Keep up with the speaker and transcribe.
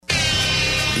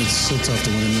It's so tough to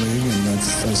win in the league, and I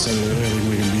said it earlier, I think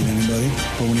we can beat anybody.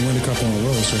 But when you win a couple in a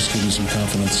row, it starts to give you some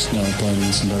confidence now playing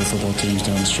against some better football teams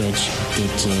down the stretch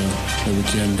that we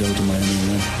can go to Miami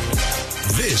and win.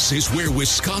 This is where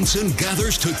Wisconsin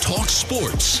gathers to talk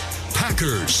sports.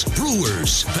 Packers,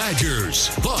 Brewers, Badgers,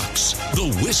 Bucks.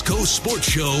 The Wisco Sports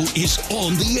Show is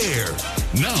on the air.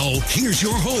 Now, here's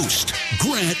your host,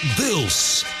 Grant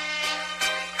Bills.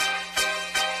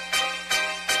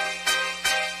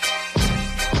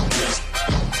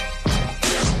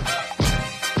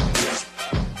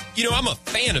 You know, I'm a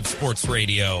fan of sports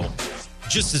radio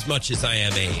just as much as I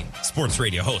am a sports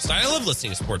radio host. I love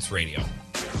listening to sports radio.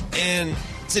 And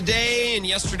today and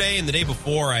yesterday and the day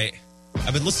before, I've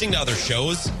been listening to other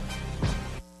shows,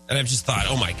 and I've just thought,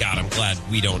 oh my God, I'm glad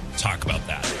we don't talk about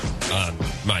that on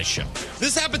my show.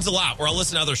 This happens a lot where I'll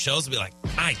listen to other shows and be like,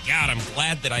 my God, I'm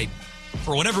glad that I,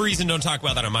 for whatever reason, don't talk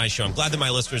about that on my show. I'm glad that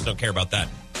my listeners don't care about that.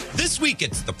 This week,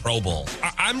 it's the Pro Bowl.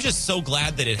 I'm just so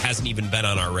glad that it hasn't even been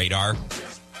on our radar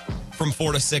from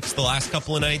 4 to 6 the last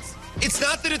couple of nights. It's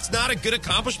not that it's not a good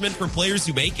accomplishment for players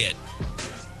who make it.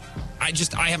 I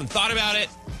haven't thought about it.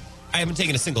 I haven't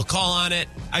taken a single call on it.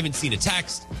 I haven't seen a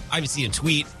text. I haven't seen a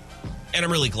tweet. And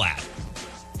I'm really glad.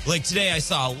 Like today, I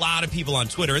saw a lot of people on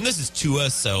Twitter, and this is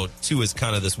Tua, so Tua's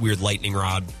kind of this weird lightning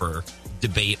rod for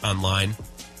debate online.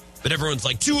 But everyone's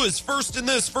like, Tua's first in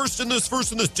this,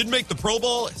 didn't make the Pro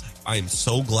Bowl. It's like, I am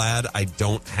so glad I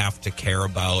don't have to care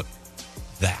about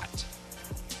that.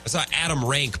 I saw Adam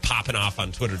Rank popping off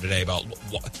on Twitter today about,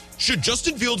 should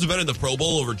Justin Fields have been in the Pro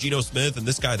Bowl over Geno Smith and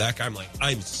this guy, that guy? I'm like,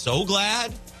 I'm so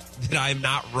glad that I'm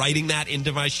not writing that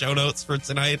into my show notes for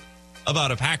tonight about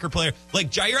a Packer player.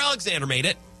 Like, Jair Alexander made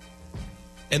it.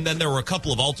 And then there were a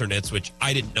couple of alternates, which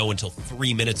I didn't know until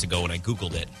 3 minutes ago when I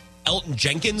Googled it. Elton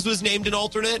Jenkins was named an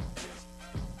alternate.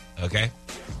 Okay.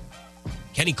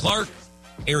 Kenny Clark,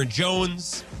 Aaron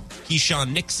Jones,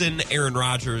 Keyshawn Nixon, Aaron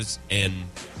Rodgers, and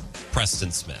Preston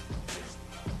Smith.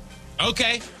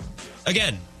 Okay.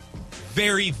 Again,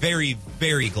 very, very,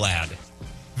 very glad.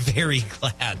 Very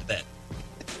glad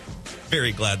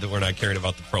that we're not caring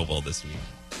about the Pro Bowl this week.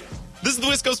 This is the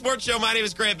Wisco Sports Show. My name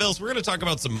is Grant Bills. We're going to talk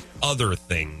about some other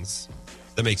things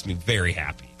that makes me very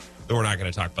happy. But we're not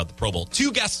going to talk about the Pro Bowl.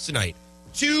 2 guests tonight.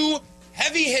 2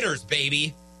 heavy hitters,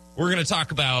 baby. We're going to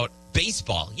talk about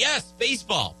baseball. Yes,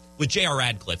 baseball. With J.R.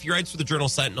 Radcliffe. He writes for the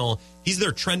Journal-Sentinel. He's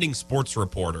their trending sports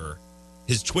reporter.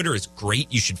 His Twitter is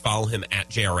great. You should follow him at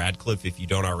J.R. Radcliffe if you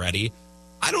don't already.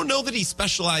 I don't know that he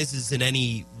specializes in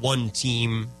any one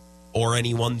team or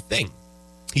any one thing.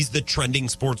 He's the trending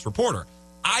sports reporter.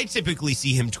 I typically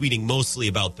see him tweeting mostly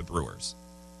about the Brewers.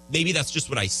 Maybe that's just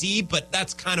what I see, but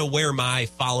that's kind of where my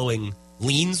following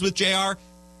leans with JR.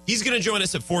 He's going to join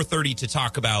us at 4:30 to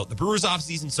talk about the Brewers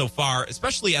offseason so far,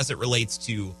 especially as it relates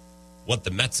to what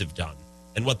the Mets have done.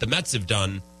 And what the Mets have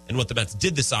done and what the Mets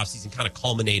did this offseason kind of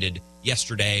culminated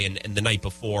yesterday and the night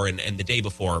before and the day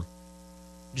before,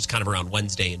 just kind of around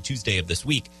Wednesday and Tuesday of this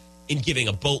week, in giving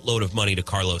a boatload of money to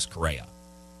Carlos Correa.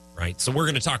 Right? So we're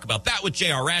going to talk about that with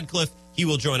J.R. Radcliffe. He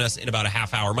will join us in about a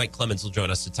half hour. Mike Clemens will join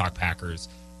us to talk Packers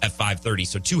at 5:30.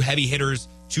 So 2 heavy hitters,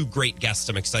 2 great guests.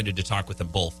 I'm excited to talk with them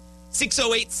both.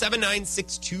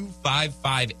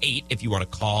 608-796-2558 if you want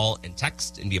to call and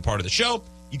text and be a part of the show.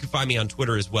 You can find me on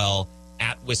Twitter as well,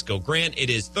 at Wisco Grant. It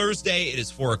is Thursday. It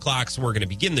is 4 o'clock, so we're going to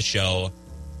begin the show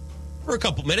for a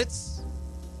couple minutes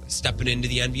stepping into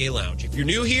the NBA Lounge. If you're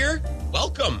new here,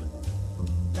 welcome.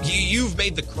 You've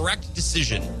made the correct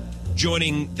decision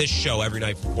joining this show every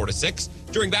night from 4 to 6.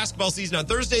 During basketball season on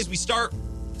Thursdays, we start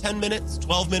 10 minutes,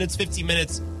 12 minutes, 15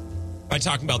 minutes by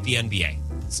talking about the NBA.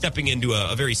 Stepping into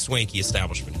a very swanky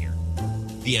establishment here,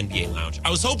 the NBA Lounge.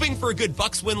 I was hoping for a good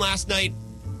Bucks win last night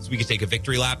so we could take a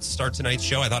victory lap to start tonight's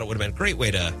show. I thought it would have been a great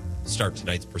way to start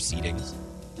tonight's proceedings.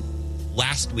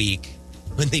 Last week,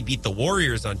 when they beat the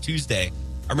Warriors on Tuesday,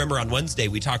 I remember on Wednesday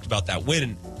we talked about that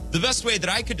win. The best way that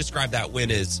I could describe that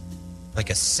win is like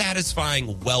a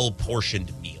satisfying,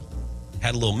 well-portioned meal.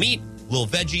 Had a little meat, a little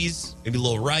veggies, maybe a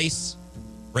little rice,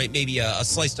 right? Maybe a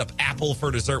sliced up apple for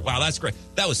dessert. Wow, that's great.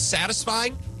 That was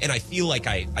satisfying, and I feel like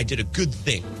I did a good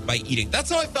thing by eating.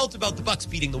 That's how I felt about the Bucks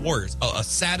beating the Warriors. A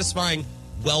satisfying,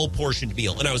 well-portioned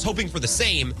meal. And I was hoping for the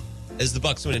same as the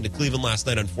Bucks went into Cleveland last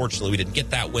night. Unfortunately, we didn't get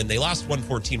that win. They lost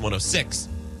 114-106.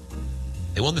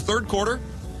 They won the third quarter,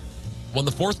 won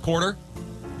the fourth quarter,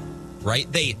 right?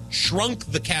 They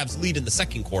shrunk the Cavs' lead in the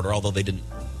second quarter, although they didn't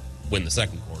win the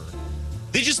second quarter.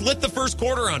 They just lit the first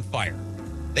quarter on fire.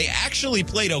 They actually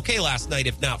played okay last night,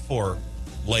 if not for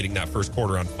lighting that first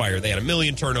quarter on fire. They had a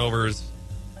million turnovers,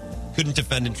 couldn't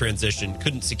defend in transition,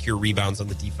 couldn't secure rebounds on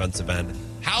the defensive end.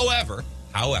 However,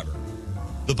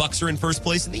 The Bucks are in first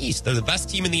place in the East. They're the best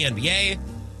team in the NBA.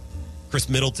 Chris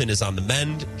Middleton is on the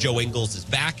mend. Joe Ingles is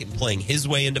back and playing his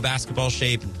way into basketball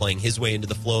shape and playing his way into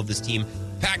the flow of this team.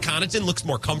 Pat Connaughton looks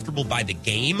more comfortable by the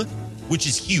game, which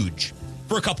is huge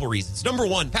for a couple reasons. Number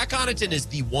one, Pat Connaughton is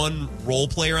the one role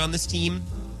player on this team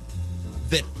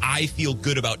that I feel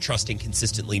good about trusting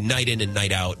consistently night in and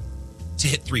night out to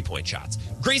hit three-point shots.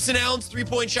 Grayson Allen's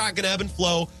three-point shot going to ebb and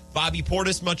flow. Bobby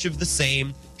Portis, much of the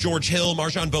same. George Hill,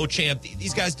 Marjon Beauchamp,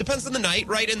 these guys, depends on the night,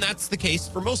 right? And that's the case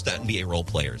for most NBA role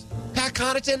players. Pat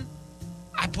Connaughton,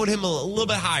 I put him a little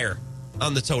bit higher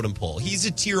on the totem pole. He's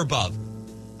a tier above.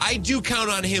 I do count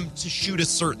on him to shoot a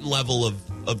certain level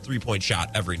of three-point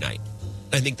shot every night.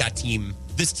 I think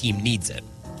this team needs it.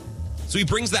 So he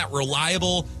brings that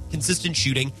reliable, consistent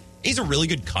shooting. He's a really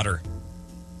good cutter,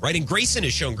 right? And Grayson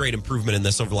has shown great improvement in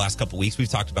this over the last couple weeks. We've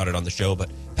talked about it on the show,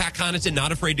 but Pat Connaughton,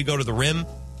 not afraid to go to the rim.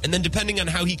 And then depending on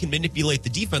how he can manipulate the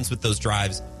defense with those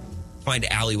drives,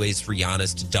 find alleyways for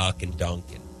Giannis to duck and dunk.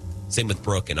 And same with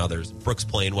Brook and others. Brook's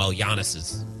playing well. Giannis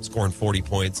is scoring 40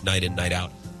 points night in, night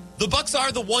out. The Bucks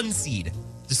are the 1 seed,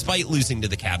 despite losing to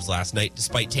the Cavs last night,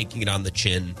 despite taking it on the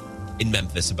chin in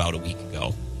Memphis about a week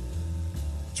ago.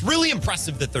 It's really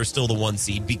impressive that they're still the 1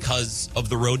 seed because of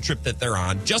the road trip that they're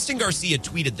on. Justin Garcia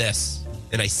tweeted this,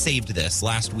 and I saved this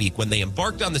last week when they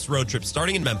embarked on this road trip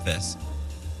starting in Memphis.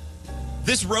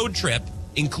 This road trip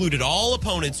included all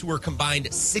opponents who were combined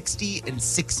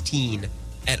 60-16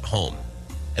 at home.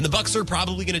 And the Bucks are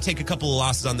probably going to take a couple of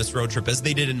losses on this road trip, as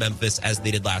they did in Memphis, as they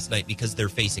did last night, because they're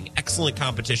facing excellent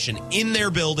competition in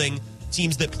their building,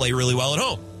 teams that play really well at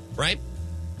home, right?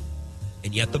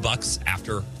 And yet the Bucks,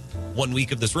 after 1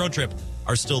 week of this road trip,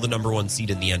 are still the number 1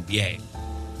 seed in the NBA.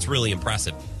 It's really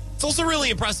impressive. It's also really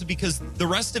impressive because the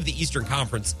rest of the Eastern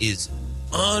Conference is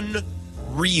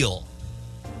unreal.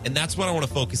 And that's what I want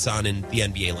to focus on in the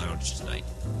NBA Lounge tonight.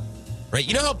 Right?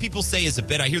 You know how people say as a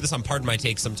bit, I hear this on Pardon My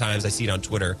Take sometimes, I see it on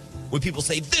Twitter, when people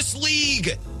say, this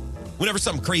league, whenever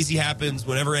something crazy happens,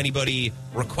 whenever anybody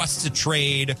requests a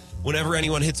trade, whenever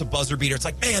anyone hits a buzzer beater, it's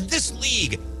like, man, this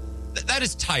league, that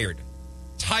is tired.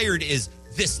 Tired is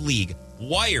this league.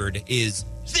 Wired is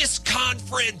this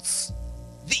conference.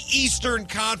 The Eastern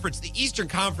Conference. The Eastern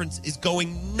Conference is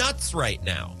going nuts right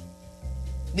now.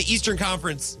 The Eastern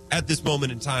Conference at this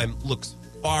moment in time looks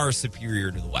far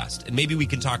superior to the West. And maybe we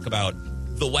can talk about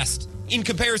the West in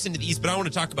comparison to the East, but I want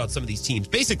to talk about some of these teams.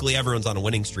 Basically, everyone's on a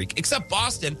winning streak, except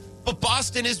Boston. But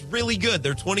Boston is really good.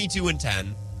 They're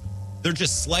 22-10. They're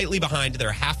just slightly behind.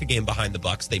 They're half a game behind the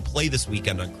Bucks. They play this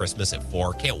weekend on Christmas at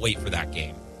 4. Can't wait for that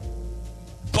game.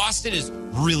 Boston is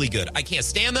really good. I can't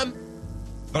stand them,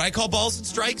 but I call balls and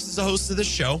strikes as a host of this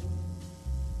show.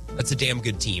 That's a damn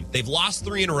good team. They've lost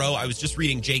 3 in a row. I was just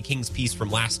reading Jay King's piece from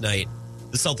last night.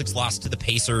 The Celtics lost to the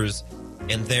Pacers,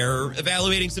 and they're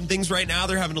evaluating some things right now.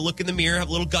 They're having to look in the mirror, have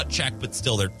a little gut check, but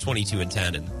still they're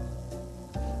 22-10, and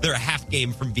they're a half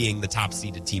game from being the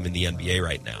top-seeded team in the NBA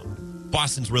right now.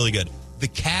 Boston's really good. The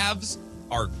Cavs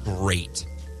are great.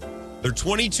 They're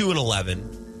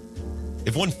 22-11.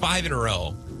 They've won 5 in a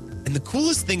row. And the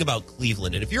coolest thing about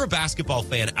Cleveland, and if you're a basketball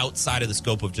fan outside of the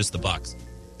scope of just the Bucks,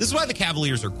 this is why the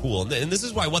Cavaliers are cool, and this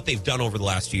is why what they've done over the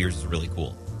last few years is really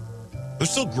cool. They're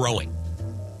still growing,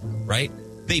 right?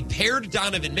 They paired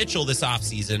Donovan Mitchell this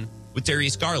offseason with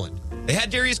Darius Garland. They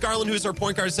had Darius Garland, who is our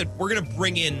point guard, and said, we're going to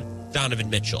bring in Donovan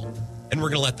Mitchell, and we're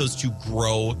going to let those two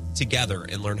grow together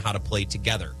and learn how to play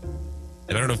together.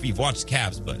 And I don't know if you've watched the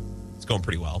Cavs, but it's going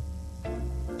pretty well.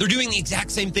 They're doing the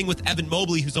exact same thing with Evan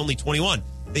Mobley, who's only 21.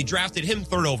 They drafted him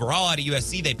 3rd overall out of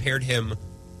USC. They paired him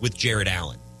with Jared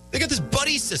Allen. They got this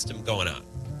buddy system going on,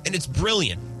 and it's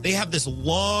brilliant. They have this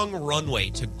long runway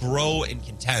to grow and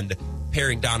contend,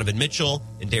 pairing Donovan Mitchell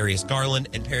and Darius Garland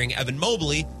and pairing Evan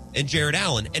Mobley and Jared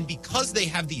Allen. And because they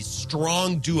have these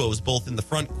strong duos both in the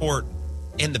front court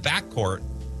and the back court,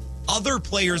 other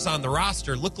players on the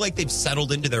roster look like they've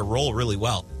settled into their role really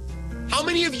well. How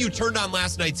many of you turned on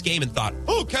last night's game and thought,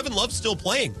 oh, Kevin Love's still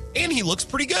playing, and he looks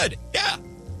pretty good? Yeah.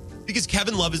 Because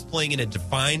Kevin Love is playing in a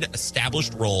defined,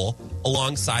 established role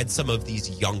alongside some of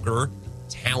these younger,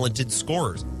 talented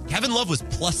scorers. Kevin Love was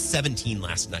plus 17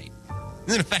 last night.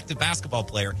 He's an effective basketball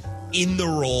player in the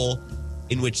role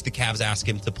in which the Cavs ask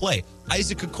him to play.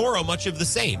 Isaac Okoro, much of the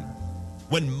same.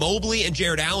 When Mobley and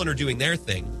Jared Allen are doing their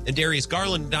thing, and Darius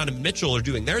Garland and Donovan Mitchell are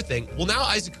doing their thing, well, now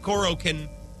Isaac Okoro can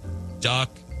duck,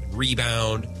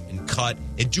 rebound, and cut,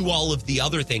 and do all of the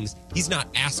other things. He's not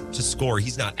asked to score.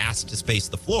 He's not asked to space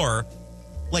the floor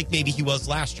like maybe he was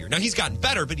last year. Now, he's gotten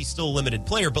better, but he's still a limited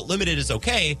player. But limited is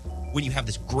okay when you have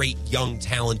this great, young,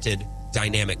 talented,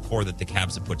 dynamic core that the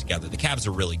Cavs have put together. The Cavs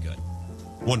are really good.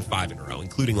 Won 5 in a row,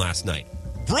 including last night.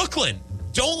 Brooklyn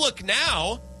Don't look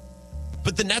now,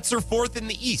 but the Nets are 4th in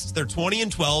the East. They're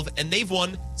 20-12, and they've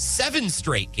won 7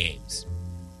 straight games.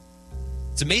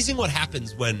 It's amazing what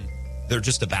happens when they're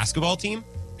just a basketball team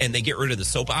and they get rid of the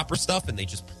soap opera stuff and they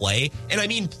just play. And I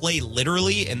mean play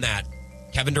literally in that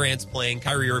Kevin Durant's playing.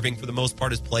 Kyrie Irving, for the most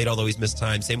part, has played, although he's missed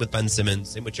time. Same with Ben Simmons.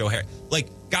 Same with Joe Harris. Like,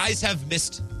 guys have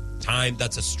missed time.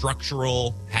 That's a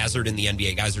structural hazard in the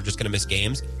NBA. Guys are just going to miss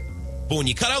games. But when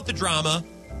you cut out the drama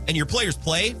and your players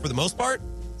play, for the most part,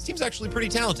 this team's actually pretty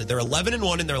talented. They're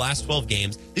 11-1 in their last 12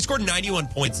 games. They scored 91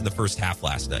 points in the first half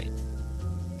last night.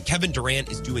 Kevin Durant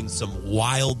is doing some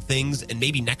wild things, and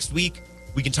maybe next week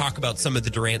we can talk about some of the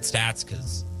Durant stats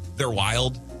because they're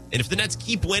wild. And if the Nets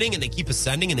keep winning and they keep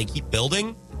ascending and they keep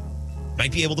building,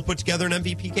 might be able to put together an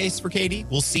MVP case for KD.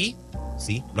 We'll see.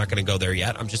 I'm not going to go there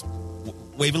yet. I'm just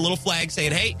waving a little flag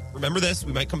saying, hey, remember this.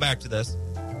 We might come back to this.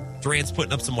 Durant's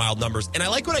putting up some wild numbers. And I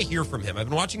like what I hear from him. I've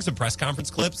been watching some press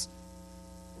conference clips.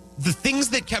 The things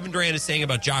that Kevin Durant is saying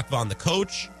about Jacques Vaughn, the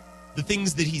coach, the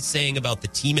things that he's saying about the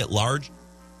team at large,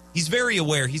 he's very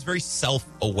aware. He's very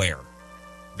self-aware.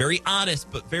 Very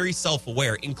honest, but very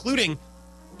self-aware, including,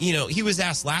 he was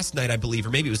asked last night, I believe, or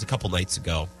maybe it was a couple nights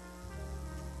ago.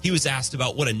 He was asked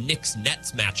about what a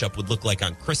Knicks-Nets matchup would look like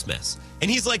on Christmas. And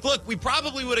he's like, look, we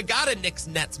probably would have got a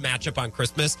Knicks-Nets matchup on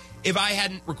Christmas if I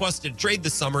hadn't requested a trade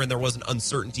this summer and there was an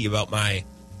uncertainty about my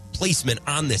placement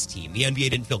on this team. The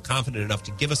NBA didn't feel confident enough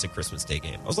to give us a Christmas Day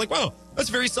game. I was like, wow, that's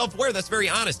very self-aware. That's very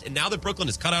honest. And now that Brooklyn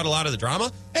has cut out a lot of the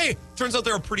drama, hey, turns out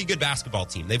they're a pretty good basketball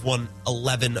team. They've won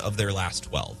 11 of their last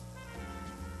 12.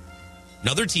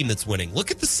 Another team that's winning. Look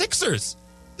at the Sixers.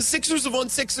 The Sixers have won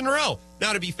 6 in a row.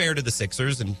 Now, to be fair to the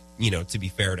Sixers and, to be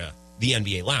fair to the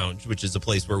NBA Lounge, which is a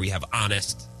place where we have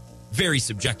honest, very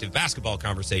subjective basketball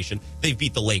conversation, they've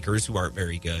beat the Lakers, who aren't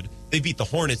very good. They beat the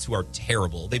Hornets, who are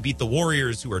terrible. They beat the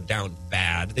Warriors, who are down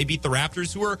bad. They beat the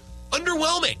Raptors, who are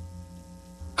underwhelming.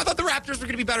 I thought the Raptors were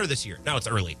going to be better this year. Now it's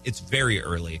early. It's very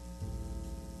early.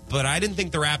 But I didn't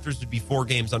think the Raptors would be 4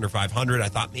 games under 500. I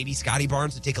thought maybe Scotty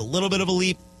Barnes would take a little bit of a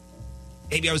leap.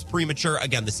 Maybe I was premature.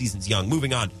 Again, the season's young.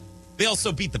 Moving on. They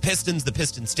also beat the Pistons. The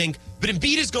Pistons stink. But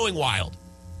Embiid is going wild.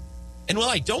 And while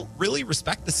I don't really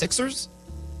respect the Sixers,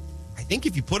 I think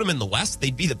if you put them in the West,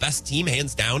 they'd be the best team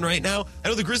hands down right now. I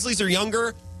know the Grizzlies are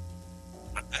younger.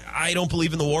 I don't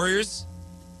believe in the Warriors.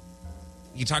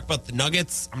 You talk about the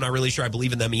Nuggets. I'm not really sure I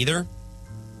believe in them either.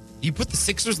 You put the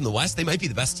Sixers in the West, they might be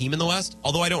the best team in the West.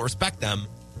 Although I don't respect them.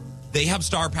 They have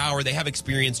star power. They have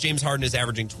experience. James Harden is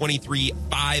averaging 23,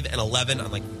 5, and 11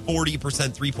 on like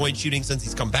 40% three-point shooting since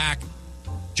he's come back.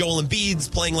 Joel Embiid's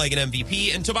playing like an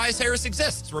MVP, and Tobias Harris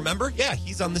exists. Remember? Yeah,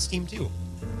 he's on this team too.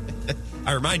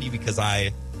 I remind you because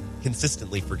I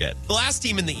consistently forget. The last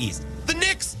team in the East, the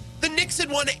Knicks. The Knicks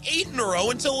had won 8 in a row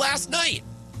until last night.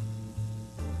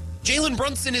 Jalen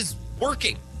Brunson is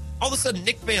working. All of a sudden,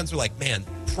 Knicks fans are like, man,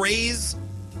 praise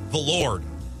the Lord.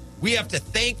 We have to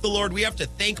thank the Lord. We have to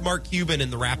thank Mark Cuban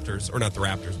and the Raptors, or not the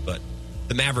Raptors, but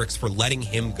the Mavericks for letting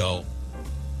him go.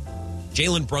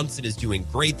 Jalen Brunson is doing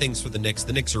great things for the Knicks.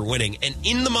 The Knicks are winning. And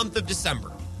in the month of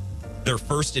December, they're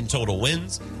first in total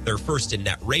wins, they're first in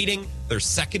net rating, they're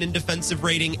second in defensive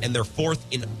rating, and they're 4th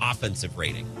in offensive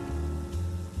rating.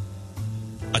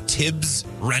 A Tibbs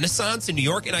renaissance in New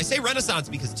York. And I say renaissance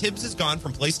because Tibbs has gone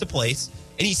from place to place,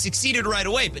 and he succeeded right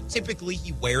away. But typically,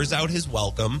 he wears out his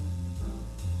welcome,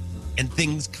 and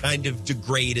things kind of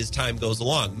degrade as time goes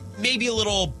along. Maybe a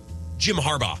little Jim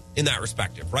Harbaugh in that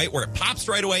respective, right? Where it pops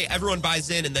right away, everyone buys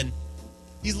in, and then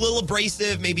he's a little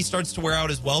abrasive, maybe starts to wear out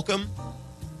his welcome.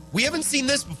 We haven't seen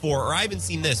this before, or I haven't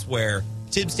seen this, where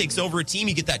Tibbs takes over a team,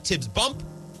 you get that Tibbs bump,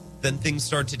 then things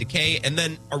start to decay, and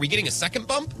then are we getting a second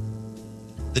bump?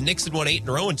 The Knicks had won 8 in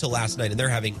a row until last night, and they're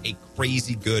having a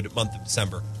crazy good month of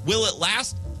December. Will it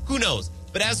last? Who knows?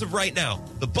 But as of right now,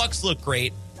 the Bucks look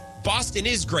great. Boston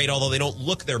is great, although they don't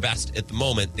look their best at the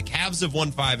moment. The Cavs have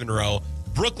won 5 in a row.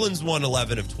 Brooklyn's won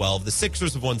 11 of 12. The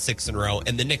Sixers have won 6 in a row.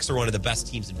 And the Knicks are one of the best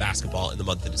teams in basketball in the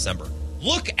month of December.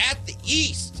 Look at the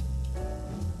East.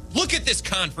 Look at this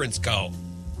conference go.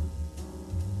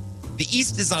 The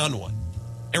East is on one.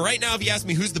 And right now, if you ask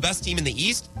me who's the best team in the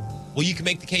East, well, you can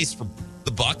make the case for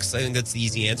the Bucks. I think that's the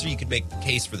easy answer. You could make the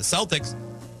case for the Celtics.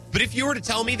 But if you were to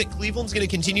tell me that Cleveland's going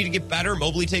to continue to get better,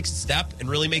 Mobley takes a step and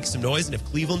really makes some noise, and if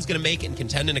Cleveland's going to make it and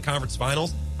contend in a conference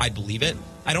finals, I'd believe it.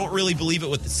 I don't really believe it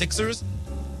with the Sixers.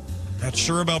 Not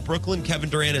sure about Brooklyn. Kevin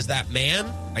Durant is that man.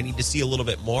 I need to see a little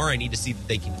bit more. I need to see that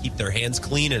they can keep their hands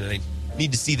clean, and I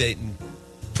need to see that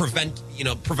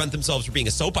prevent themselves from being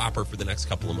a soap opera for the next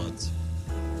couple of months.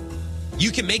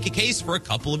 You can make a case for a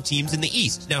couple of teams in the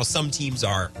East. Now, some teams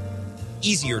are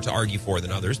easier to argue for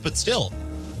than others, but still,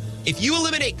 If you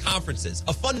eliminate conferences,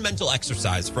 a fundamental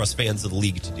exercise for us fans of the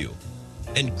league to do.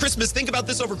 And Christmas, think about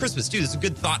this over Christmas, too. This is a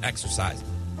good thought exercise.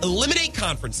 Eliminate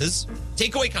conferences,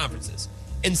 take away conferences,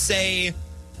 and say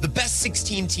the best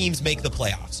 16 teams make the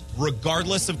playoffs,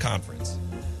 regardless of conference.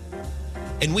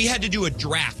 And we had to do a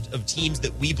draft of teams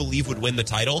that we believe would win the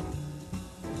title.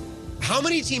 How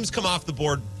many teams come off the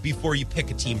board before you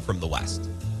pick a team from the West?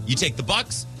 You take the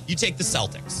Bucks, you take the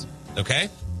Celtics, okay?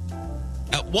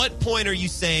 At what point are you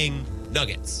saying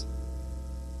Nuggets?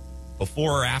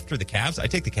 Before or after the Cavs? I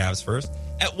take the Cavs first.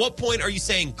 At what point are you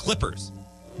saying Clippers?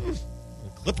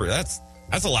 Clipper, that's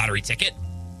a lottery ticket.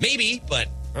 Maybe, but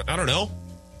I don't know.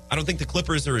 I don't think the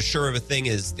Clippers are as sure of a thing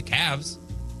as the Cavs.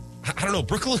 I don't know.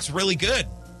 Brooklyn looks really good.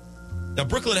 Now,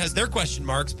 Brooklyn has their question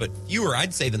marks, but fewer,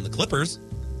 I'd say, than the Clippers.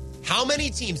 How many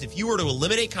teams, if you were to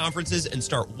eliminate conferences and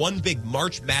start one big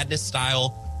March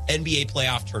Madness-style NBA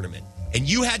playoff tournament, and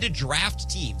you had to draft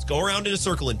teams, go around in a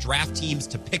circle and draft teams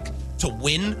to pick to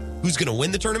win who's going to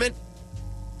win the tournament,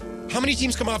 how many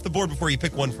teams come off the board before you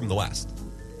pick one from the West?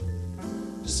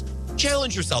 Just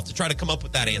challenge yourself to try to come up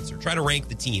with that answer. Try to rank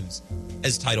the teams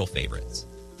as title favorites.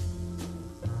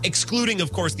 Excluding,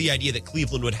 of course, the idea that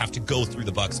Cleveland would have to go through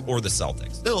the Bucks or the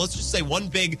Celtics. No, let's just say one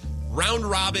big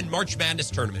round-robin March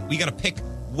Madness tournament. We got to pick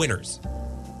winners.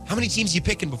 How many teams are you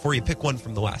picking before you pick one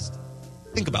from the West?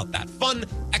 Think about that. Fun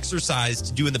exercise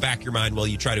to do in the back of your mind while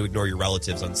you try to ignore your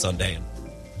relatives on Sunday and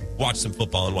watch some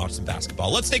football and watch some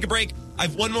basketball. Let's take a break. I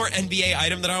have one more NBA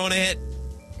item that I want to hit.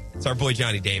 It's our boy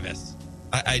Johnny Davis.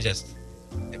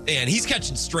 Man, he's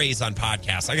catching strays on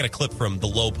podcasts. I got a clip from the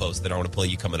Low Post that I want to play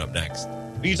you coming up next.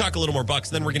 We can talk a little more Bucks,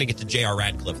 and then we're going to get to J.R.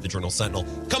 Radcliffe, the Journal Sentinel,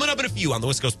 coming up in a few on the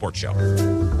Wisco Sports Show.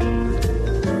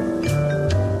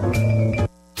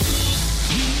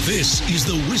 This is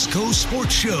the Wisco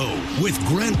Sports Show with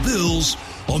Grant Bills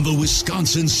on the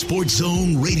Wisconsin Sports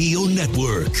Zone Radio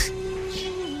Network.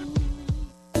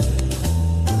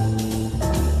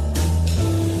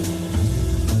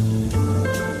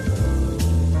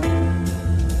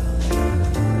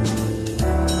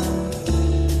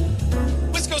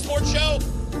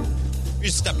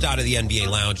 Stepped out of the NBA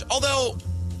lounge, although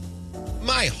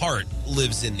my heart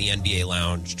lives in the NBA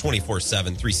lounge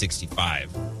 24/7, 365,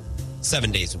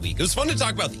 7 days a week. It was fun to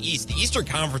talk about the East. The Eastern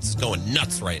Conference is going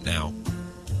nuts right now.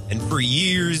 And for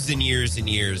years and years and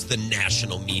years, the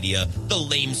national media, the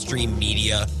lamestream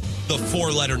media, the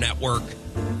four-letter network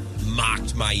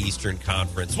mocked my Eastern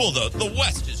Conference. Well, the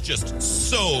West is just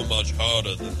so much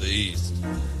harder than the East.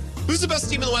 Who's the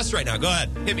best team in the West right now? Go ahead.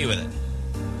 Hit me with it.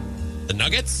 The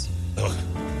Nuggets? Oh,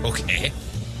 okay.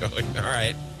 All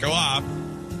right. Go off.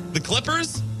 The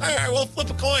Clippers? All right, well, flip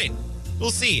a coin.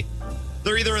 We'll see.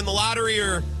 They're either in the lottery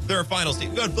or they're a finals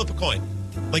team. Go ahead, flip a coin.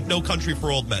 Like No Country for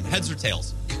Old Men. Heads or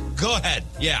tails? Go ahead.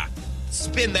 Yeah.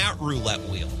 Spin that roulette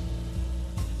wheel.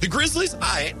 The Grizzlies? All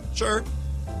right, sure.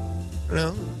 You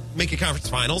know, make a conference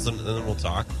finals and then we'll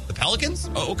talk. The Pelicans?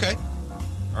 Oh, okay.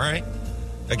 All right.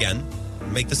 Again,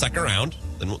 make the second round.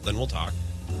 Then we'll talk.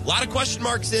 A lot of question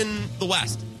marks in the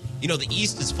West. You know, the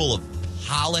East is full of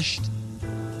polished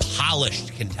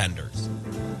contenders.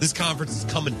 This conference is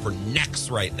coming for necks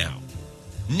right now.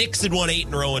 Knicks had won 8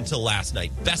 in a row until last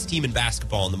night. Best team in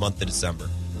basketball in the month of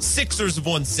December. Sixers have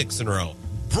won 6 in a row.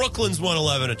 Brooklyn's won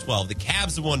 11 of 12. The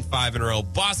Cavs have won 5 in a row.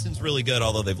 Boston's really good,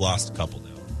 although they've lost a couple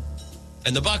now.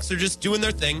 And the Bucks are just doing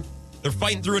their thing. They're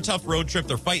fighting through a tough road trip.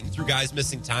 They're fighting through guys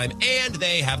missing time. And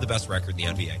they have the best record in the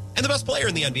NBA. And the best player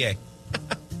in the NBA.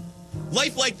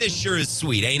 Life like this sure is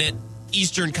sweet, ain't it?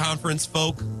 Eastern Conference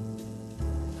folk.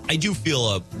 I do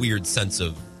feel a weird sense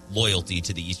of loyalty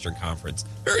to the Eastern Conference.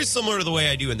 Very similar to the way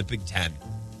I do in the Big Ten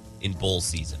in bowl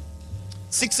season.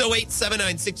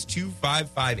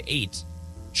 608-796-2558.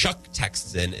 Chuck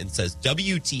texts in and says,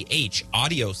 WTH,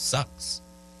 audio sucks.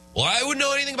 Well, I wouldn't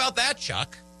know anything about that,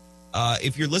 Chuck.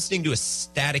 If you're listening to a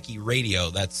staticky radio,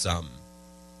 that's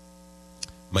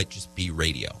might just be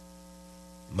radio.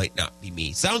 Might not be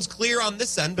me. Sounds clear on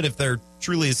this end, but if there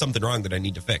truly is something wrong that I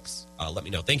need to fix, let me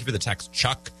know. Thank you for the text,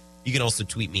 Chuck. You can also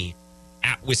tweet me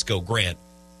at Wisco Grant.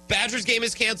 Badgers game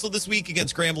is canceled this week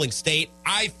against Grambling State.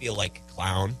 I feel like a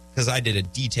clown because I did a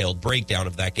detailed breakdown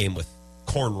of that game with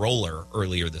Corn Roller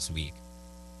earlier this week.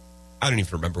 I don't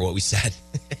even remember what we said.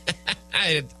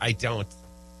 I don't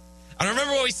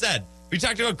remember what we said. We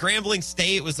talked about Grambling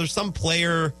State. Was there some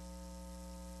player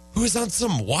who was on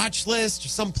some watch list or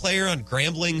some player on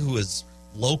Grambling who was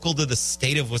local to the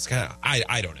state of Wisconsin?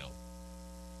 I don't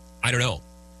know.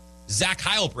 Zach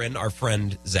Heilbrin, our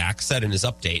friend Zach, said in his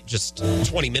update just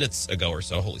 20 minutes ago or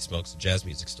so, holy smokes, the jazz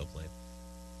music's still playing.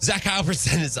 Zach Heilbrin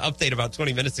said in his update about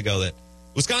 20 minutes ago that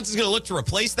Wisconsin's going to look to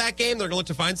replace that game. They're going to look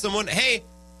to find someone. Hey,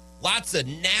 Lots of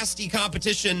nasty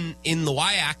competition in the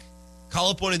WIAC.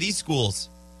 Call up one of these schools.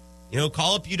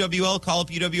 Call up UWL, call up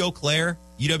UW Eau Claire,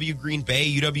 UW Green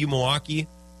Bay, UW Milwaukee.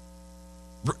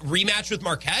 Rematch with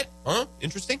Marquette? Huh?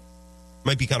 Interesting.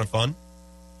 Might be kind of fun.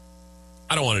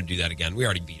 I don't want to do that again. We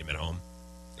already beat them at home.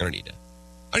 I don't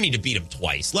need to beat them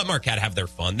twice. Let Marquette have their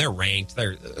fun. They're ranked.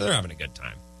 They're having a good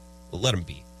time. Let them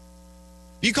be.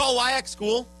 You call WIAC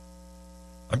school?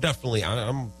 I'm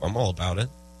all about it.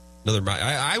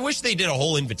 I wish they did a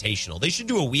whole invitational. They should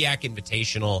do a WIAC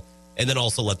invitational and then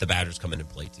also let the Badgers come in and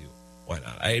play too. Why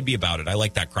not? I'd be about it. I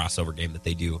like that crossover game that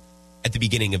they do at the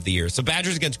beginning of the year. So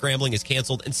Badgers against Grambling is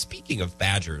canceled. And speaking of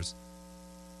Badgers,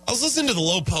 I was listening to the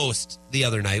Low Post the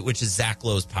other night, which is Zach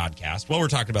Lowe's podcast. While we're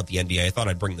talking about the NBA, I thought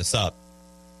I'd bring this up.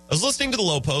 I was listening to the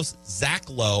Low Post, Zach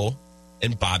Lowe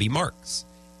and Bobby Marks.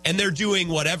 And they're doing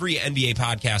what every NBA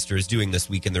podcaster is doing this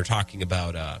week, and they're talking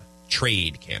about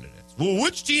trade candidates. Well,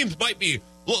 which teams might be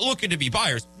looking to be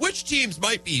buyers? Which teams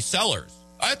might be sellers?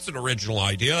 That's an original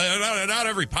idea. Not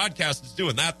every podcast is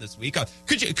doing that this week.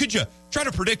 Could you try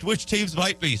to predict which teams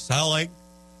might be selling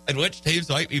and which teams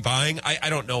might be buying? I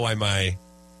don't know why my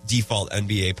default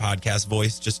NBA podcast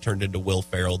voice just turned into Will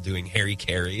Ferrell doing Harry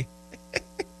Carey.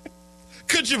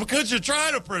 Could you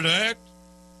try to predict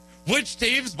which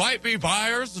teams might be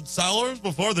buyers and sellers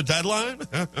before the deadline?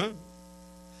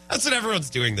 That's what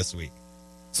everyone's doing this week.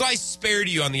 So I spared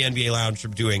you on the NBA Lounge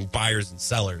from doing buyers and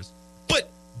sellers. But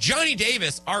Johnny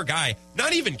Davis, our guy,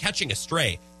 not even catching a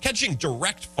stray, catching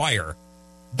direct fire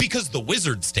because the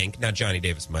Wizards stink. Now, Johnny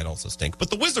Davis might also stink, but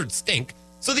the Wizards stink.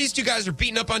 So these two guys are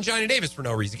beating up on Johnny Davis for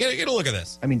no reason. Get a look at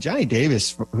this. I mean, Johnny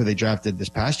Davis, who they drafted this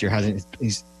past year,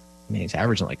 he's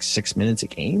averaging like 6 minutes a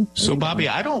game. So, Bobby,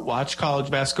 I don't watch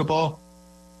college basketball.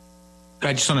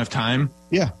 I just don't have time.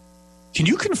 Yeah. Can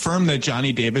you confirm that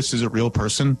Johnny Davis is a real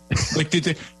person? Like,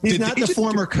 he's not the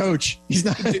former coach. He's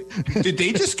not. Did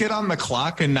they just get on the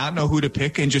clock and not know who to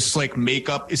pick and just like make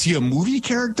up? Is he a movie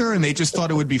character? And they just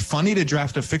thought it would be funny to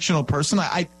draft a fictional person.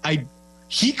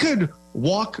 He could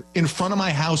walk in front of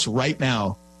my house right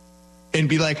now and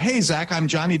be like, "Hey, Zach, I'm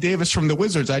Johnny Davis from the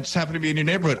Wizards. I just happen to be in your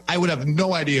neighborhood." I would have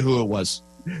no idea who it was.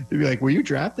 They'd be like, "Were you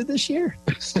drafted this year?"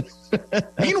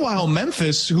 Meanwhile,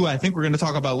 Memphis, who I think we're going to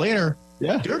talk about later.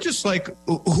 Yeah, they're just like,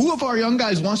 who of our young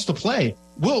guys wants to play?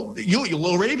 Well,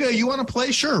 Laravia, you want to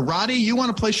play? Sure. Roddy, you want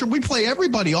to play? Sure. We play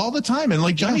everybody all the time. And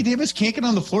like Johnny Davis can't get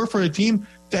on the floor for a team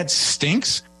that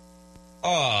stinks.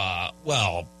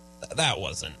 Well, that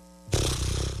wasn't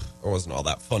all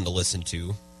that fun to listen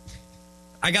to.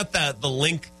 I got the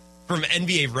link from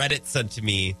NBA Reddit sent to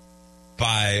me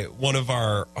by one of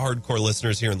our hardcore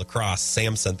listeners here in La Crosse.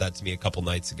 Sam sent that to me a couple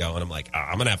nights ago, and I'm like,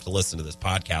 I'm going to have to listen to this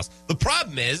podcast. The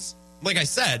problem is, like I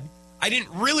said, I didn't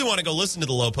really want to go listen to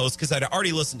the Low Post because I'd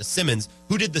already listened to Simmons,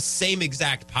 who did the same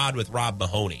exact pod with Rob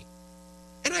Mahoney.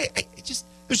 And I just,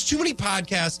 there's too many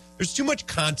podcasts, there's too much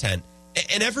content,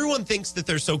 and everyone thinks that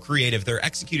they're so creative, they're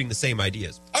executing the same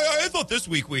ideas. I thought this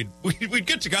week we'd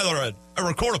get together and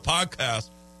record a podcast.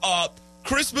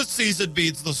 Christmas season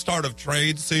means the start of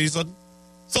trade season.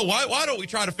 So why don't we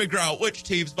try to figure out which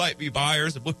teams might be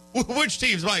buyers and which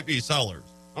teams might be sellers?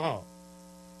 Oh.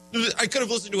 I could have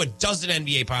listened to a dozen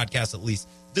NBA podcasts at least,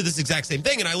 did this exact same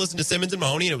thing, and I listened to Simmons and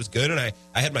Mahoney, and it was good, and I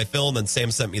had my fill, and then Sam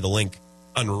sent me the link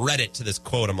on Reddit to this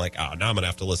quote. I'm like, now I'm going to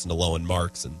have to listen to Lowe and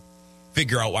Marks and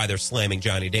figure out why they're slamming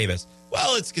Johnny Davis.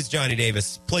 Well, it's because Johnny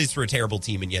Davis plays for a terrible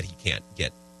team, and yet he can't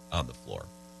get on the floor.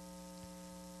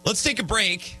 Let's take a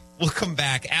break. We'll come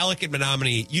back. Alec and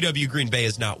Menominee, UW Green Bay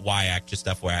is not WIAC, just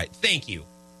FYI. Thank you,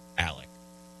 Alec.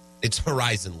 It's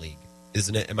Horizon League,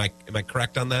 isn't it? Am I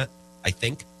correct on that?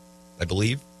 I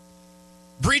believe.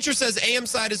 Breacher says AM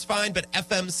side is fine, but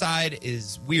FM side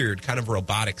is weird, kind of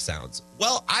robotic sounds.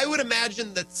 Well, I would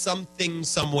imagine that something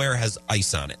somewhere has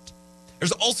ice on it.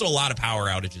 There's also a lot of power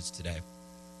outages today.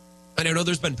 And I know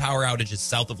there's been power outages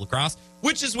south of La Crosse,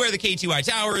 which is where the K2I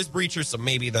tower is, Breacher, so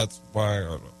maybe that's why. I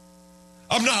don't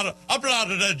know. I'm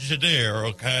not an engineer,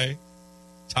 okay?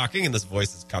 Talking in this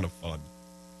voice is kind of fun.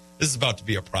 This is about to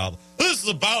be a problem.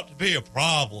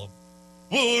 Well,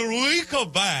 when we come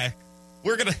back,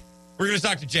 we're gonna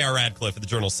talk to J.R. Radcliffe of the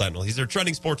Journal-Sentinel. He's our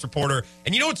trending sports reporter.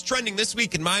 And you know what's trending this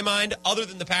week in my mind, other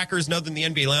than the Packers and other than the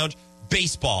NBA Lounge?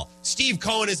 Baseball. Steve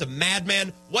Cohen is a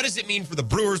madman. What does it mean for the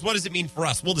Brewers? What does it mean for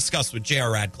us? We'll discuss with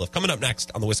J.R. Radcliffe coming up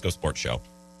next on the Wisco Sports Show.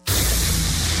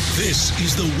 This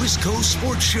is the Wisco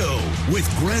Sports Show with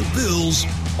Grant Bills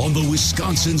on the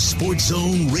Wisconsin Sports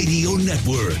Zone Radio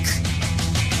Network.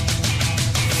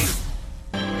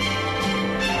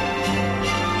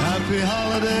 Happy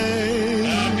holiday.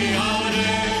 Happy holiday.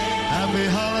 Happy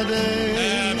holiday.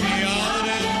 Happy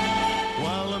holiday.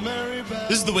 While the merry bells.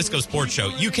 This is the Wisco Sports Show.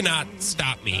 You cannot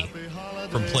stop me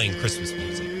from playing Christmas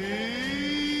music.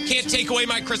 Can't take away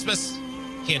my Christmas.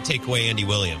 Can't take away Andy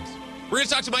Williams. We're going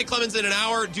to talk to Mike Clemens in an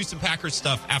hour, do some Packers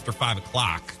stuff after 5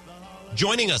 o'clock.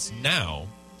 Joining us now,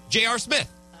 J.R.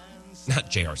 Smith.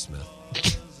 Not J.R. Smith.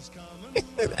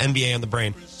 NBA on the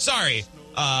brain. Sorry.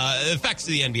 Effects of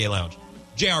the NBA Lounge.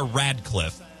 J.R.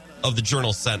 Radcliffe of the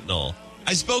Journal-Sentinel.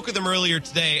 I spoke with him earlier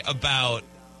today about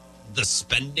the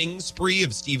spending spree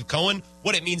of Steve Cohen,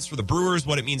 what it means for the Brewers,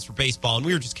 what it means for baseball, and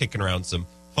we were just kicking around some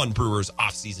fun Brewers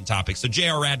off-season topics. So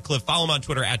J.R. Radcliffe, follow him on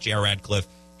Twitter at J.R. Radcliffe.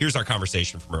 Here's our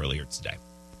conversation from earlier today.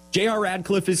 J.R.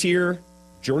 Radcliffe is here,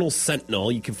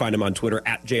 Journal-Sentinel. You can find him on Twitter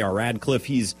at J.R. Radcliffe.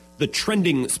 He's the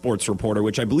trending sports reporter,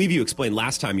 which I believe you explained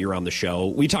last time you were on the show.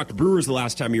 We talked Brewers the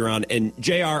last time you were on, and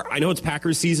J.R., I know it's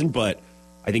Packers season, but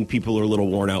I think people are a little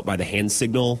worn out by the hand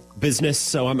signal business,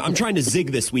 so I'm trying to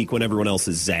zig this week when everyone else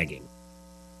is zagging.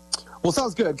 Well,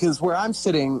 sounds good, because where I'm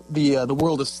sitting, the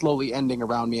world is slowly ending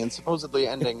around me, and supposedly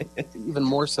ending even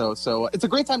more so. So it's a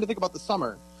great time to think about the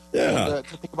summer. Yeah. And,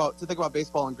 to think about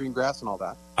baseball and green grass and all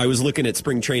that. I was looking at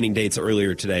spring training dates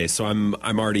earlier today, so I'm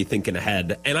already thinking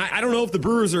ahead. And I don't know if the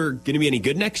Brewers are going to be any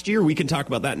good next year. We can talk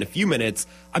about that in a few minutes.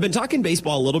 I've been talking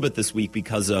baseball a little bit this week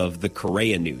because of the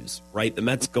Correa news, right? The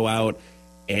Mets go out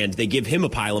and they give him a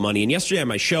pile of money. And yesterday on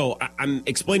my show, I'm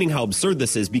explaining how absurd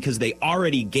this is because they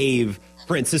already gave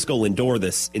Francisco Lindor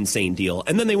this insane deal.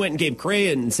 And then they went and gave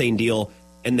Correa an insane deal,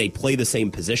 and they play the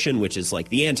same position, which is like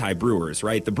the anti-Brewers,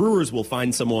 right? The Brewers will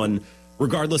find someone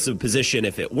regardless of position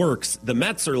if it works. The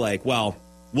Mets are like, well,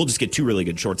 we'll just get 2 really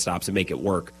good shortstops and make it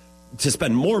work, to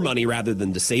spend more money rather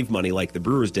than to save money like the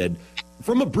Brewers did.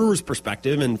 From a Brewers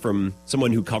perspective, and from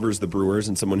someone who covers the Brewers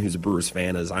and someone who's a Brewers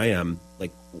fan as I am,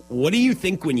 like, what do you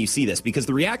think when you see this? Because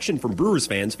the reaction from Brewers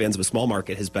fans of a small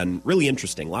market, has been really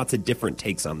interesting. Lots of different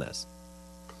takes on this.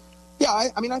 Yeah,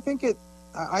 I mean, I think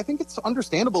it's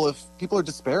understandable if people are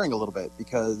despairing a little bit,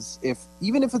 because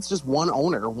even if it's just one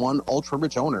owner, one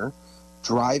ultra-rich owner,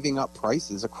 driving up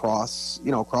prices across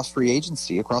free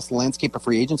agency, across the landscape of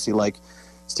free agency, like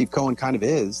Steve Cohen kind of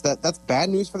is, that's bad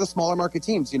news for the smaller market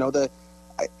teams.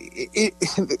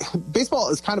 Baseball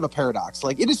is kind of a paradox.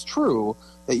 Like, it is true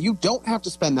that you don't have to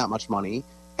spend that much money,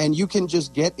 and you can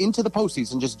just get into the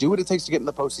postseason, just do what it takes to get in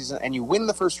the postseason, and you win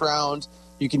the first round.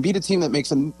 You can beat a team that makes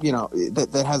them,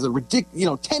 that has a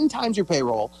ridiculous, 10 times your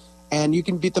payroll, and you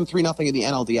can beat them 3-0 in the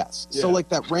NLDS. Yeah. So, like,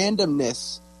 that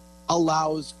randomness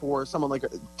allows for someone like a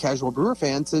casual Brewer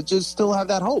fan to just still have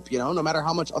that hope, no matter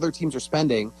how much other teams are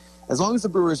spending. As long as the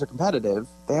Brewers are competitive,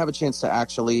 they have a chance to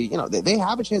actually, they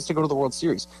have a chance to go to the World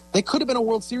Series. They could have been a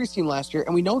World Series team last year,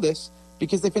 and we know this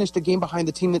because they finished a game behind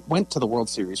the team that went to the World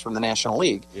Series from the National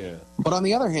League. Yeah. But on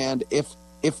the other hand, if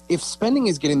spending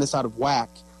is getting this out of whack,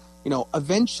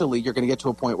 eventually you're going to get to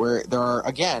a point where there are,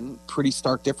 again, pretty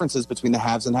stark differences between the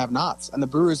haves and have-nots. And the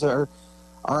Brewers are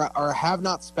a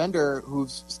have-not spender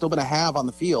who's still been a have on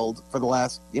the field for the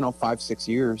last, 5-6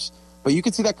 years. But you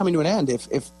could see that coming to an end if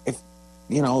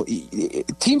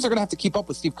teams are going to have to keep up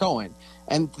with Steve Cohen.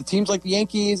 And the teams like the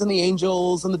Yankees and the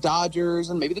Angels and the Dodgers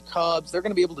and maybe the Cubs, they're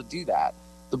going to be able to do that.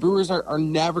 The Brewers are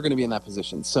never going to be in that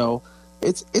position. So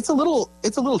it's a little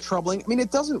troubling. I mean, it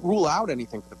doesn't rule out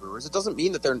anything for the Brewers. It doesn't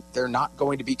mean that they're not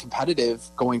going to be competitive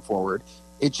going forward.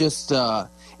 It just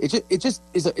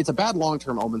it's a bad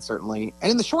long-term omen, certainly.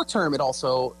 And in the short term, it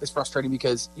also is frustrating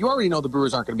because you already know the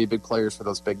Brewers aren't going to be big players for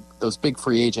those big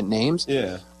free agent names.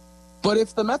 Yeah. But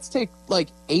if the Mets take like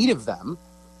 8 of them,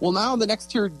 well, now the next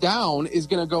tier down is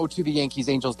going to go to the Yankees,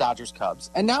 Angels, Dodgers,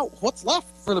 Cubs. And now what's left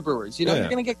for the Brewers? You're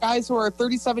going to get guys who are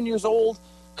 37 years old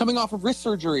coming off of wrist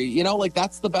surgery.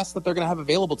 That's the best that they're going to have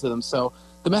available to them. So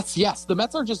the Mets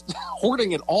are just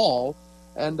hoarding it all.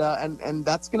 And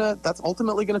that's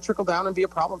ultimately going to trickle down and be a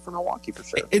problem for Milwaukee for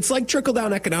sure. It's like trickle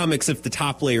down economics if the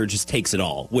top layer just takes it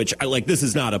all, which I like. This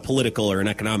is not a political or an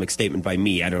economic statement by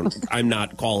me. I'm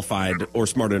not qualified or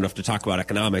smart enough to talk about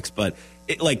economics, but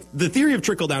the theory of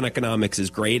trickle down economics is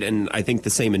great. And I think the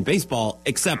same in baseball,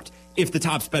 except if the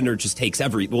top spender just takes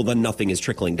then nothing is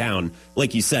trickling down.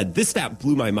 Like you said, this stat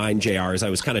blew my mind, JR, as I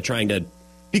was kind of trying to,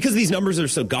 because these numbers are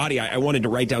so gaudy, I wanted to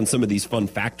write down some of these fun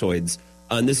factoids.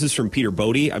 And this is from Peter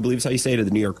Bodie, I believe is how you say it, of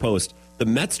the New York Post. The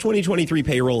Mets 2023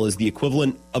 payroll is the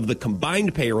equivalent of the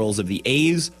combined payrolls of the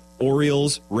A's,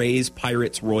 Orioles, Rays,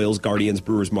 Pirates, Royals, Guardians,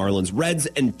 Brewers, Marlins, Reds,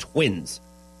 and Twins.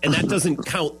 And that doesn't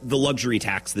count the luxury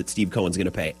tax that Steve Cohen's going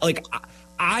to pay. Like,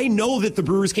 I know that the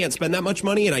Brewers can't spend that much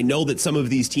money, and I know that some of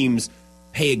these teams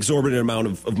pay exorbitant amount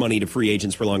of money to free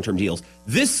agents for long-term deals.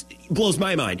 This blows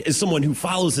my mind. As someone who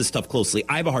follows this stuff closely,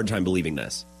 I have a hard time believing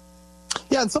this.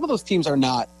 Yeah, and some of those teams are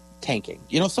not tanking.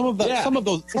 Some of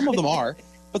them are,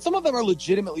 but some of them are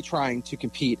legitimately trying to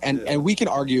compete. And we can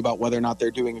argue about whether or not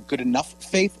they're doing a good enough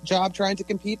faith job trying to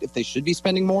compete, if they should be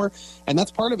spending more. And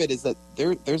that's part of it, is that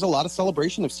there's a lot of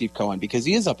celebration of Steve Cohen because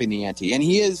he is upping the ante, and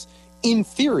he is, in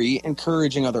theory,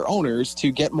 encouraging other owners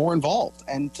to get more involved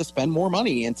and to spend more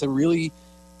money and to really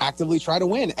actively try to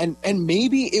win. And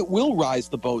maybe it will rise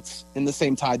the boats in the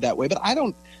same tide that way, but I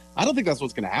don't think that's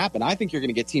what's going to happen. I think you're going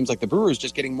to get teams like the Brewers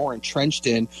just getting more entrenched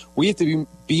in, we have to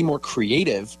be more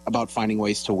creative about finding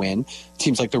ways to win.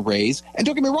 Teams like the Rays, and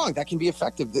don't get me wrong, that can be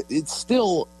effective. It's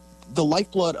still the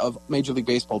lifeblood of Major League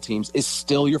Baseball teams is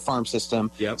still your farm system,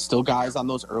 still guys on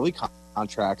those early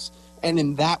contracts. And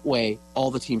in that way, all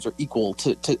the teams are equal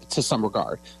to some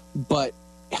regard. But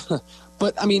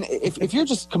I mean, if you're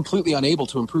just completely unable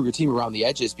to improve your team around the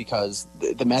edges because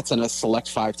the Mets and a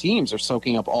select 5 teams are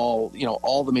soaking up all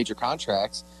the major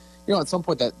contracts, at some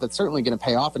point that's certainly going to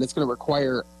pay off, and it's going to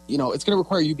require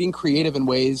you being creative in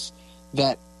ways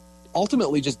that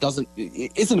ultimately just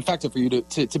isn't effective for you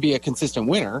to be a consistent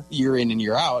winner year in and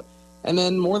year out. And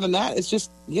then more than that, it's just,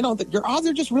 that your odds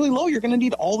are just really low. You're going to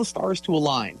need all the stars to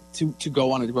align to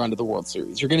go on a run to the World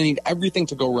Series. You're going to need everything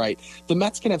to go right. The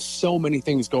Mets can have so many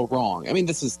things go wrong. I mean,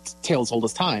 this is tales old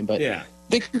as time, but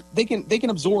they can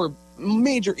absorb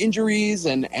major injuries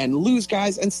and lose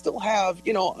guys and still have, a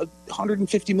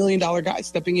 $150 million guy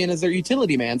stepping in as their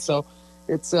utility man. So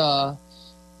it's,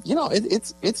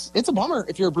 it's a bummer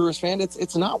if you're a Brewers fan.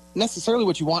 It's not necessarily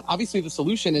what you want. Obviously, the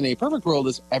solution in a perfect world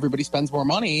is everybody spends more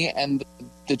money and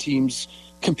the teams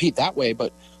compete that way.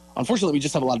 But unfortunately, we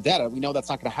just have a lot of data. We know that's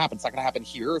not going to happen. It's not going to happen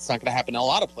here. It's not going to happen in a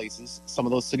lot of places. Some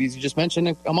of those cities you just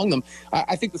mentioned among them.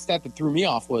 I think the stat that threw me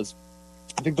off was,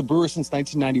 I think the Brewers since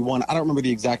 1991, I don't remember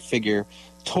the exact figure,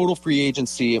 total free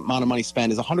agency amount of money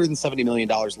spent is $170 million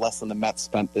less than the Mets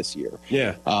spent this year.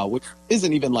 Yeah. Which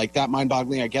isn't even like that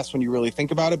mind-boggling, I guess, when you really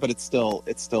think about it, but it's still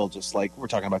just like we're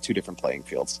talking about 2 different playing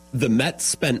fields. The Mets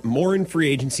spent more in free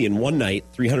agency in one night,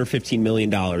 $315 million,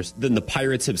 than the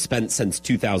Pirates have spent since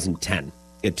 2010.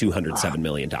 At $207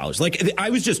 million. Like,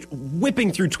 I was just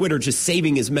whipping through Twitter, just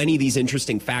saving as many of these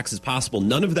interesting facts as possible.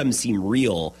 None of them seem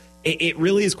real. It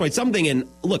really is quite something. And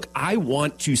look, I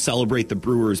want to celebrate the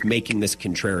Brewers making this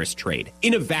Contreras trade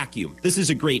in a vacuum. This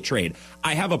is a great trade.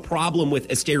 I have a problem with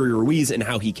Esteury Ruiz and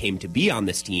how he came to be on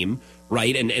this team,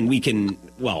 right? And we can,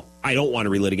 I don't want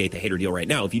to relitigate the Hader deal right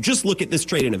now. If you just look at this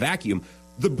trade in a vacuum,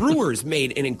 the Brewers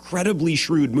made an incredibly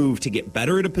shrewd move to get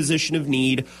better at a position of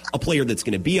need, a player that's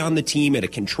going to be on the team at a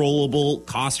controllable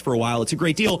cost for a while. It's a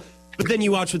great deal. But then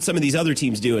you watch what some of these other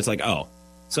teams do. It's like, oh.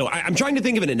 So I'm trying to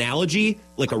think of an analogy,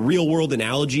 like a real-world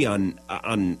analogy on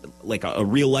like a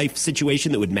real-life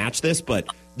situation that would match this. But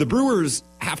the Brewers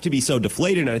have to be so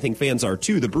deflated, and I think fans are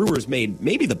too. The Brewers made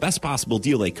maybe the best possible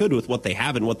deal they could with what they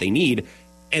have and what they need.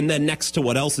 And then next to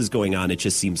what else is going on, it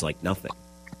just seems like nothing.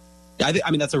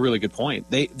 I mean, that's a really good point.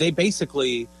 They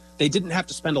basically, they didn't have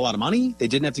to spend a lot of money. They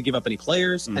didn't have to give up any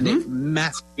players, and they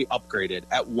massively upgraded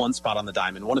at one spot on the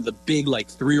diamond. One of the big,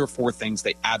 3 or 4 things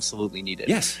they absolutely needed.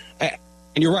 Yes.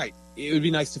 And you're right. It would be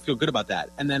nice to feel good about that.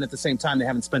 And then at the same time, they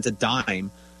haven't spent a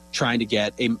dime trying to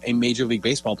get a Major League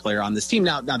Baseball player on this team.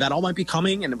 Now that all might be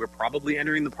coming, and we're probably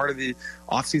entering the part of the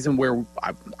offseason where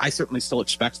I certainly still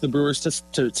expect the Brewers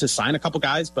to sign a couple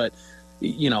guys, but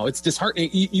it's disheartening.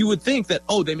 You would think that,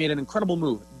 they made an incredible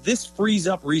move. This frees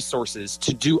up resources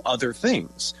to do other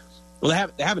things. Well,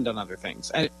 they haven't done other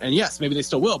things. And yes, maybe they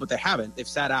still will, but they haven't. They've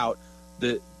sat out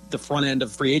the front end of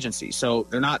free agency. So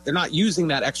they're not using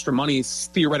that extra money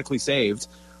theoretically saved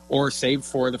or saved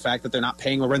for the fact that they're not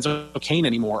paying Lorenzo Cain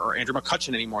anymore or Andrew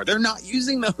McCutchen anymore. They're not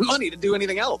using the money to do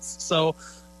anything else. So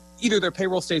either their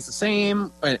payroll stays the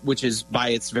same, which is by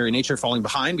its very nature falling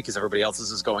behind because everybody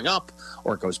else's is going up,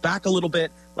 or it goes back a little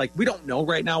bit. Like, we don't know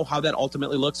right now how that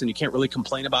ultimately looks, and you can't really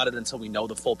complain about it until we know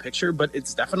the full picture. But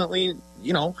it's definitely,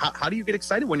 how do you get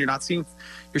excited when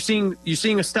you're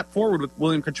seeing a step forward with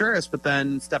William Contreras, but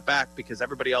then step back because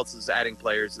everybody else is adding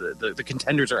players, the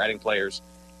contenders are adding players,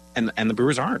 and the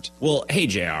Brewers aren't. Well, hey,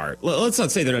 JR, let's not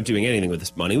say they're not doing anything with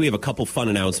this money. We have a couple fun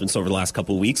announcements over the last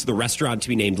couple of weeks. The restaurant to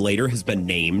be named later has been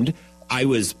named. I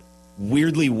was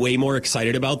weirdly way more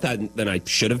excited about that than I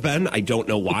should have been. I don't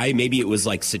know why. Maybe it was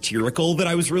like satirical that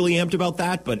I was really amped about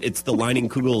that, but it's the Lining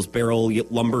Kugel's Barrel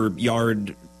Lumber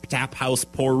Yard Tap House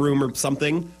Pour Room or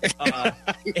something.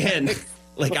 And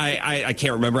like I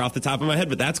can't remember off the top of my head,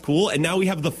 but that's cool. And now we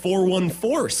have the 4-1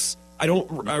 Force. I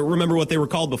don't remember what they were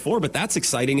called before, but that's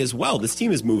exciting as well. This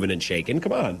team is moving and shaking.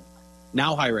 Come on.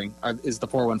 Now hiring is the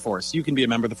 4-1 Force. You can be a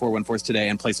member of the 4-1 Force today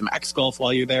and play some X Golf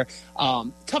while you're there.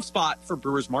 Tough spot for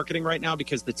Brewers marketing right now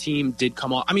because the team did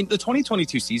come off. I mean, the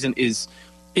 2022 season is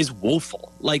is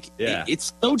woeful. Like,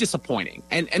 it's so disappointing.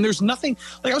 And there's nothing,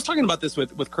 like I was talking about this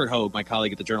with Kurt Hogue, my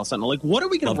colleague at the Journal Sentinel. Like, what are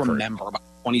we going to remember about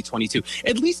 2022?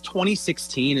 At least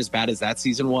 2016, as bad as that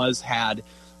season was, it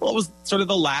was sort of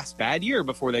the last bad year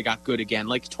before they got good again.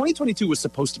 Like, 2022 was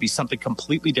supposed to be something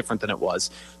completely different than it was.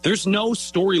 There's no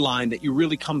storyline that you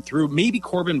really come through. Maybe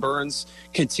Corbin Burns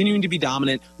continuing to be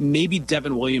dominant, maybe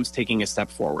Devin Williams taking a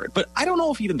step forward. But I don't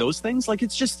know if even those things, like,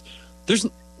 it's just, there's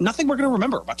nothing we're going to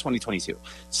remember about 2022.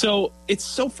 So it's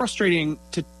so frustrating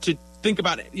to think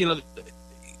about it. You know,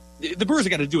 the Brewers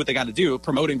have got to do what they got to do,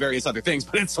 promoting various other things,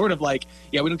 but it's sort of like,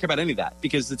 yeah, we don't care about any of that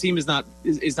because the team is not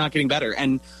getting better.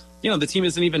 And, you know, the team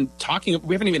isn't even talking.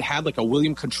 We haven't even had like a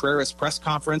William Contreras press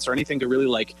conference or anything to really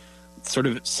like sort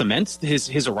of cement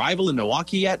his arrival in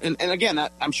Milwaukee yet. And again,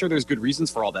 I'm sure there's good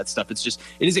reasons for all that stuff. It's just,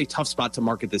 it is a tough spot to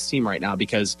market this team right now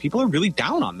because people are really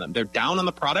down on them. They're down on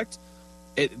the product.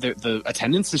 The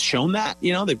attendance has shown that,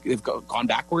 you know, they've gone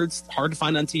backwards. Hard to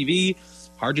find on TV.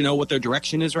 Hard to know what their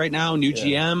direction is right now. New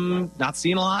GM, not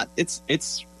seeing a lot. It's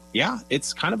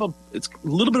kind of it's a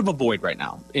little bit of a void right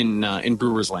now in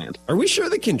Brewers land. Are we sure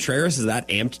that Contreras is that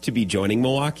amped to be joining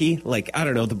Milwaukee? Like, I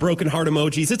don't know, the broken heart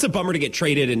emojis. It's a bummer to get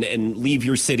traded and leave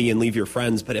your city and leave your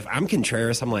friends. But if I'm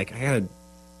Contreras, I'm like, I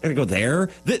gotta go there.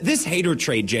 This Hader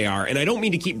trade, JR, and I don't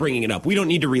mean to keep bringing it up. We don't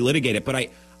need to relitigate it, but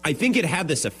I think it had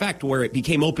this effect where it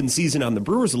became open season on the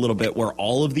Brewers a little bit, where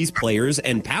all of these players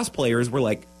and past players were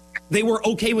like, they were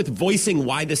okay with voicing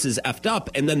why this is effed up.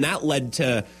 And then that led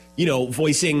to, you know,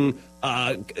 voicing,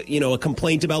 a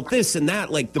complaint about this and that.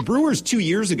 Like, the Brewers 2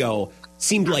 years ago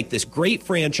seemed like this great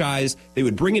franchise. They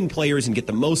would bring in players and get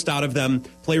the most out of them.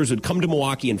 Players would come to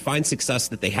Milwaukee and find success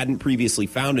that they hadn't previously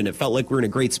found, and it felt like we're in a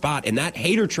great spot. And that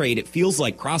Hader trade, it feels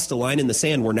like crossed a line in the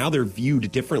sand where now they're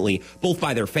viewed differently, both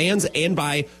by their fans and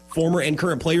by former and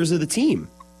current players of the team.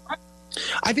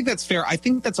 I think that's fair. I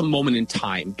think that's a moment in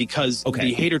time because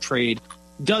the Hader trade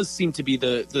does seem to be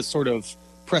the sort of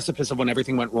precipice of when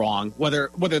everything went wrong.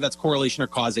 Whether that's correlation or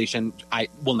causation,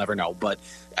 we'll never know. But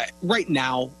right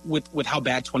now, with how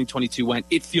bad 2022 went,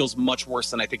 it feels much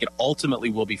worse than I think it ultimately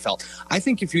will be felt. I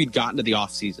think if you had gotten to the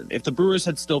offseason, if the Brewers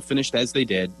had still finished as they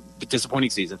did, the disappointing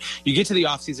season, you get to the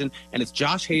offseason and it's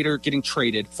Josh Hader getting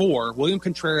traded for William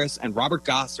Contreras and Robert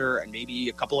Gosser and maybe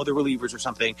a couple other relievers or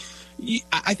something.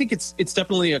 I think it's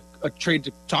definitely a trade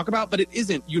to talk about, but it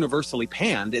isn't universally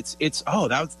panned. It's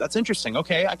that's interesting.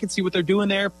 Okay, I can see what they're doing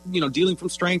there. You know, dealing from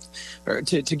strength or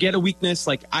to get a weakness.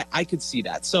 Like I could see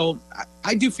that. So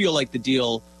I do feel like the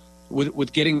deal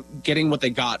with getting what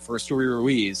they got for Esteury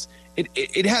Ruiz,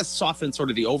 it has softened sort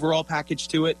of the overall package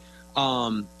to it.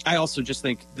 I also just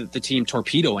think that the team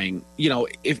torpedoing, you know,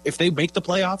 if they make the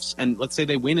playoffs and let's say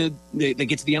they win they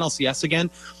get to the NLCS again,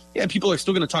 yeah, people are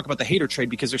still going to talk about the Hader trade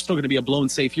because there's still going to be a blown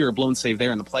save here, a blown save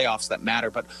there in the playoffs that matter.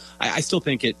 But I still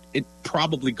think it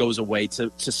probably goes away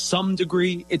to some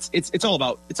degree. It's all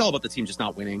about the team just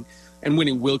not winning, and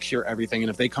winning will cure everything. And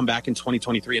if they come back in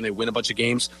 2023 and they win a bunch of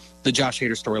games, the Josh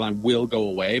Hader storyline will go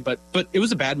away. But it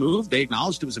was a bad move. They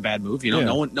acknowledged it was a bad move. You know,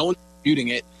 no one disputing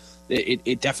it.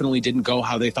 It definitely didn't go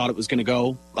how they thought it was going to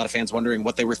go. A lot of fans wondering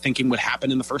what they were thinking would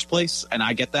happen in the first place, and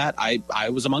I get that. I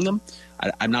was among them.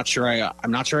 I'm not sure I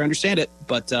understand it,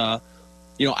 but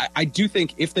you know, I do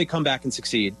think if they come back and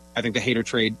succeed, I think the Hader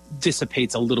trade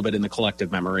dissipates a little bit in the collective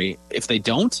memory. If they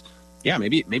don't, yeah,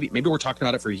 maybe we're talking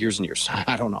about it for years and years.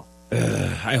 I don't know.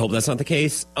 I hope that's not the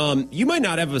case. You might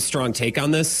not have a strong take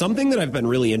on this. Something that I've been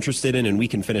really interested in, and we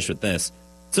can finish with this.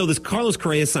 So this Carlos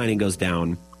Correa signing goes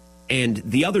down. And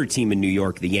the other team in New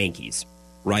York, the Yankees,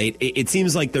 right? It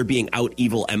seems like they're being out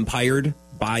evil empired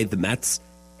by the Mets.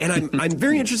 And I'm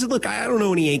very interested. Look, I don't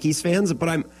know any Yankees fans, but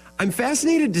I'm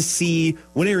fascinated to see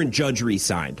when Aaron Judge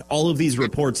re-signed. All of these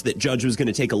reports that Judge was going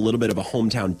to take a little bit of a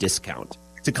hometown discount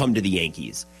to come to the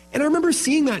Yankees. And I remember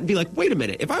seeing that and be like, wait a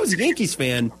minute. If I was a Yankees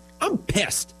fan, I'm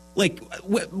pissed. Like,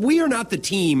 we are not the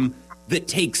team that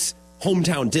takes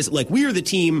hometown like we are the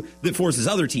team that forces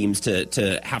other teams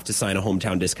to have to sign a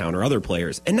hometown discount or other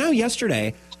players. And now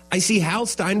yesterday I see Hal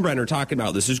Steinbrenner talking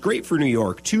about this is great for New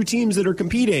York, two teams that are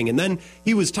competing. And then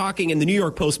he was talking, and the New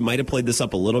York Post might have played this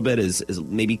up a little bit as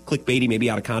maybe clickbaity, maybe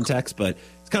out of context, but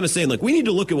it's kind of saying like we need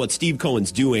to look at what Steve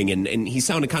Cohen's doing. And he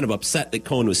sounded kind of upset that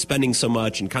Cohen was spending so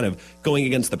much and kind of going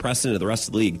against the precedent of the rest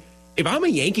of the league. If I'm a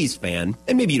Yankees fan,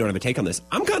 and maybe you don't have a take on this,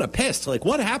 I'm kind of pissed. Like,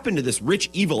 what happened to this rich,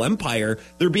 evil empire?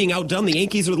 They're being outdone. The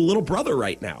Yankees are the little brother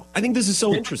right now. I think this is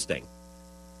so interesting.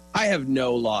 I have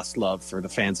no lost love for the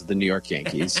fans of the New York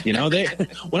Yankees. You know,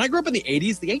 when I grew up in the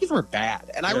 80s, the Yankees were bad.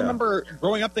 And I remember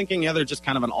growing up thinking, they're just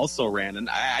kind of an also-ran. And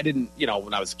I didn't, you know,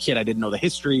 when I was a kid, I didn't know the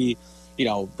history.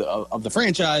 of the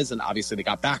franchise, and obviously they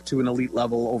got back to an elite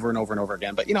level over and over and over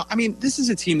again. But this is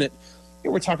a team that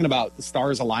we're talking about the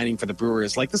stars aligning for the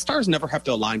Brewers. Like, the stars never have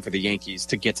to align for the Yankees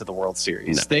to get to the World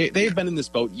Series. No. They've been in this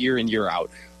boat year in, year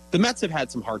out. The Mets have had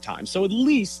some hard times, so at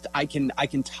least I can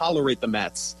tolerate the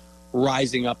Mets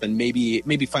rising up and maybe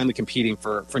finally competing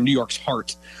for New York's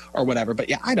heart or whatever. But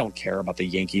yeah, I don't care about the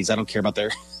Yankees. I don't care about their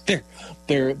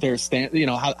stand,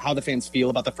 how the fans feel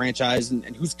about the franchise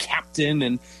and who's captain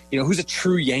and who's a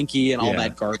true Yankee and all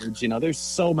that garbage. There's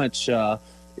so much.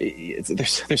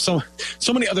 There's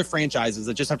so many other franchises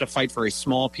that just have to fight for a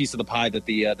small piece of the pie that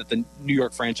the New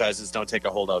York franchises don't take a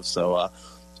hold of. So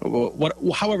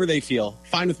however they feel,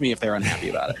 fine with me if they're unhappy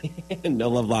about it. No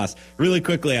love lost. Really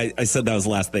quickly, I said that was the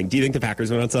last thing. Do you think the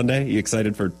Packers win on Sunday? You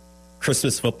excited for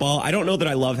Christmas football? I don't know that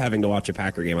I love having to watch a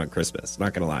Packer game on Christmas.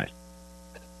 Not going to lie.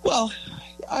 Well,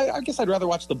 I guess I'd rather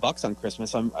watch the Bucks on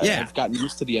Christmas. I've gotten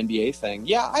used to the NBA thing.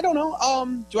 Yeah, I don't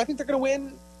know. Do I think they're going to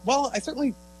win? Well,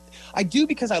 I do,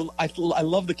 because I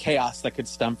love the chaos that could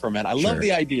stem from it. I love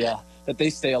the idea that they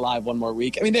stay alive one more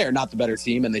week. I mean, they are not the better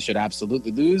team, and they should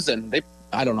absolutely lose. And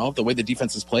I don't know, the way the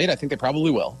defense is played, I think they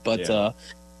probably will.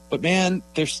 But man,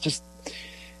 there's just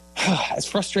as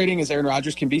frustrating as Aaron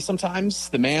Rodgers can be sometimes.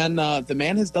 The man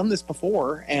has done this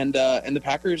before, and the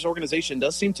Packers organization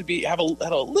does seem to had a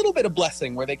little bit of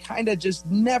blessing where they kind of just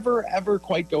never ever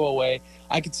quite go away.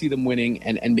 I could see them winning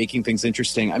and making things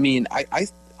interesting. I mean,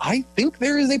 I think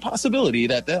there is a possibility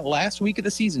that the last week of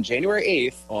the season, January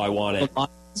 8th. Oh, I want it.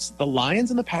 The Lions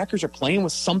and the Packers are playing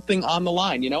with something on the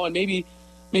line, and maybe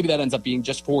that ends up being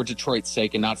just for Detroit's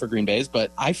sake and not for Green Bay's.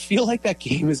 But I feel like that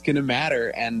game is going to matter.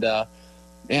 And,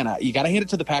 you got to hand it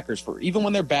to the Packers. For even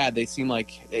when they're bad, they seem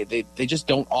like they just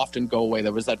don't often go away.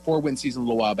 There was that 4-win season a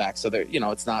little while back. So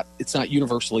it's not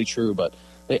universally true, but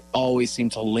they always seem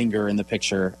to linger in the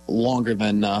picture longer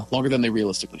than they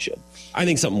realistically should. I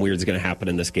think something weird is going to happen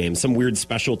in this game. Some weird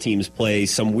special teams play,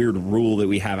 some weird rule that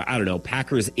we have. I don't know.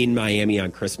 Packers in Miami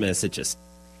on Christmas.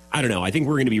 I don't know. I think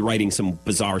we're going to be writing some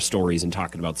bizarre stories and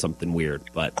talking about something weird,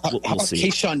 but we'll see.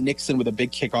 Keyshawn Nixon with a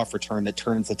big kickoff return that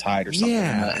turns the tide or something.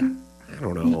 Yeah. I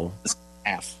don't know.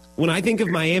 When I think of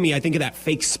Miami, I think of that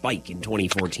fake spike in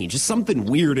 2014. Just something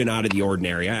weird and out of the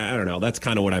ordinary. I don't know. That's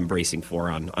kind of what I'm bracing for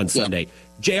on Sunday.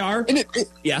 JR?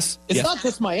 Yes? It's not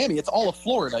just Miami. It's all of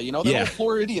Florida. The whole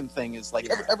Floridian thing is like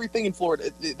everything in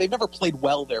Florida. They've never played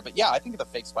well there. But, yeah, I think of the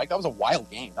fake spike. That was a wild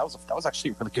game. That was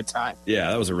actually a really good time. Yeah,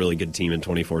 that was a really good team in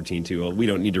 2014, too. We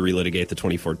don't need to relitigate the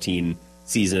 2014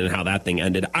 season and how that thing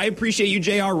ended. I appreciate you,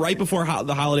 JR, right before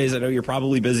the holidays. I know you're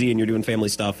probably busy and you're doing family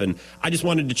stuff, and I just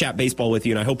wanted to chat baseball with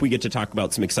you, and I hope we get to talk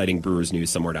about some exciting Brewers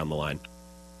news somewhere down the line.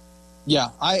 Yeah,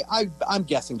 I'm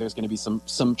guessing there's going to be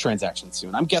some transactions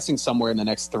soon. I'm guessing somewhere in the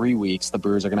next 3 weeks the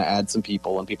Brewers are going to add some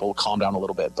people and people will calm down a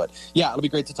little bit. But yeah, it'll be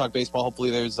great to talk baseball. Hopefully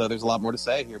there's a lot more to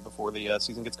say here before the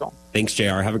season gets going. Thanks,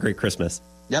 JR. Have a great Christmas.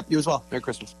 Yep, you as well. Merry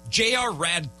Christmas. JR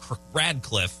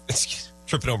Radcliffe,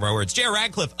 tripping over my words. JR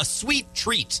Radcliffe, a sweet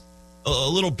treat. A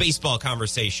little baseball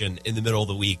conversation in the middle of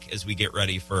the week as we get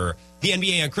ready for the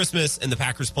NBA on Christmas and the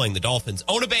Packers playing the Dolphins.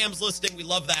 Onabam's listening. We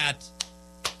love that.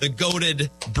 The goated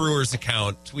Brewers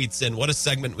account tweets in, what a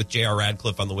segment with J.R.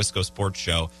 Radcliffe on the Wisco Sports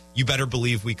Show. You better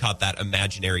believe we caught that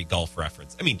imaginary golf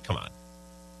reference. I mean, come on.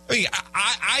 I mean,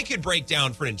 I could break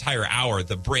down for an entire hour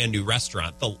the brand new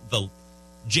restaurant, the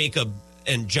Jacob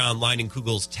and John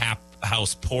Leinenkugel's Tap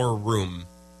House Pour Room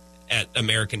at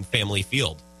American Family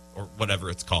Field, or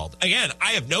whatever it's called. Again,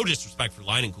 I have no disrespect for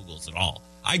Leinenkugel's at all.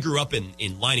 I grew up in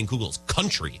Leinenkugel's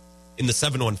country in the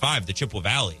 715, the Chippewa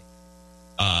Valley.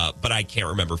 But I can't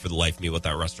remember for the life of me what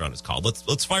that restaurant is called.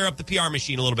 Let's fire up the PR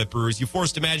machine a little bit, Brewers. You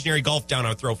forced imaginary golf down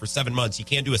our throat for 7 months. You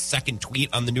can't do a second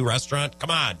tweet on the new restaurant? Come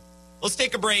on. Let's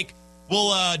take a break.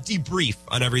 We'll debrief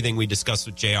on everything we discussed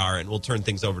with JR, and we'll turn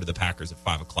things over to the Packers at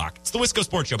 5 o'clock. It's the Wisco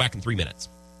Sports Show, back in 3 minutes.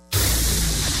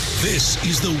 This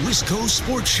is the Wisco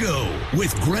Sports Show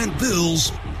with Grant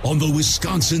Bills on the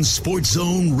Wisconsin Sports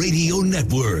Zone Radio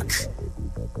Network.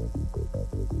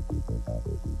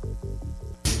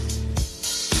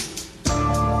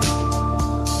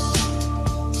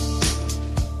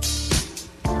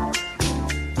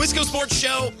 Wisco Sports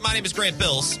Show. My name is Grant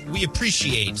Bills. We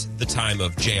appreciate the time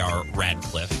of J.R.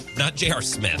 Radcliffe, not J.R.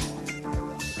 Smith.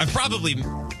 I've probably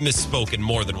misspoken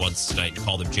more than once tonight and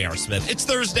called him J.R. Smith. It's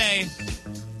Thursday.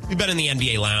 We've been in the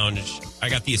NBA lounge. I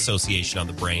got the association on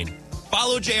the brain.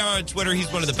 Follow JR on Twitter. He's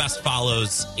one of the best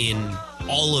follows in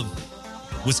all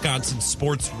of Wisconsin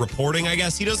sports reporting, I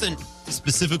guess. He doesn't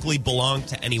specifically belong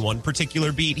to any one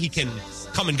particular beat. He can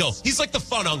come and go. He's like the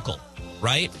fun uncle,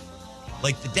 right?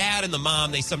 Like the dad and the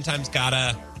mom, they sometimes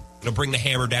gotta bring the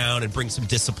hammer down and bring some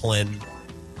discipline.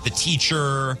 The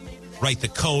teacher right? The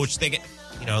coach, they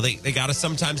got to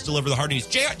sometimes deliver the hard news.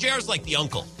 JR's like the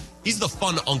uncle. He's the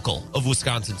fun uncle of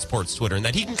Wisconsin sports Twitter, and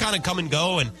that he can kind of come and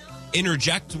go and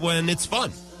interject when it's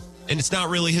fun. And it's not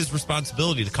really his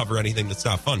responsibility to cover anything that's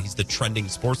not fun. He's the trending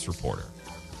sports reporter.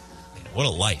 Man, what a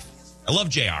life. I love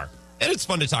JR. And it's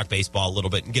fun to talk baseball a little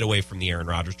bit and get away from the Aaron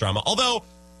Rodgers drama. Although,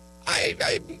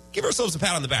 I give ourselves a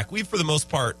pat on the back. We've, for the most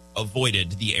part,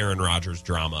 avoided the Aaron Rodgers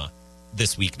drama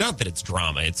this week. Not that it's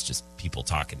drama. It's just people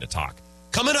talking to talk.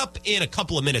 Coming up in a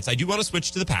couple of minutes, I do want to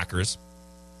switch to the Packers.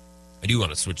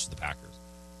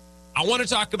 I want to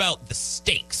talk about the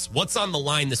stakes. What's on the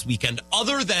line this weekend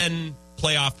other than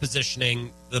playoff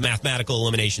positioning, the mathematical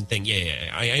elimination thing?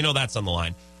 Yeah. I know that's on the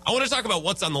line. I want to talk about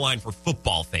what's on the line for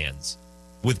football fans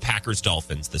with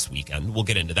Packers-Dolphins this weekend. We'll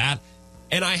get into that.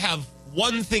 And I have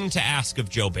one thing to ask of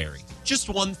Joe Barry. Just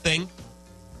one thing,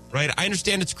 right? I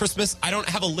understand it's Christmas. I don't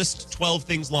have a list 12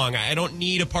 things long. I don't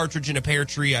need a partridge in a pear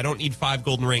tree. I don't need 5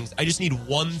 golden rings. I just need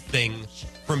one thing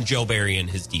from Joe Barry and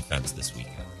his defense this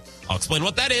weekend. I'll explain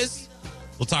what that is.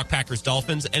 We'll talk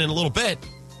Packers-Dolphins. And in a little bit,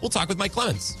 we'll talk with Mike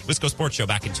Clemens. Wisco Sports Show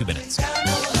back in 2 minutes.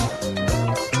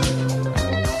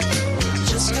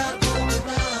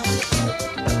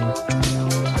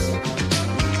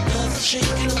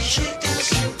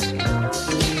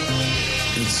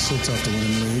 It's so tough to win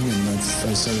in the league, and I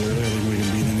said it earlier, I think we can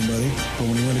beat anybody. But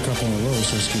when you win a couple in a row, it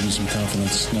starts giving you some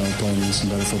confidence. Now we're playing against some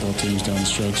better football teams down the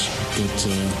stretch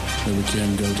that we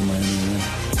can go to Miami and win.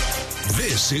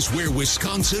 This is where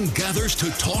Wisconsin gathers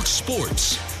to talk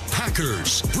sports.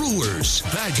 Packers, Brewers,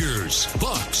 Badgers,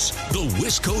 Bucks. The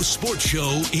Wisco Sports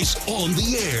Show is on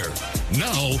the air.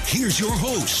 Now, here's your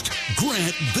host,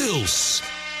 Grant Bills.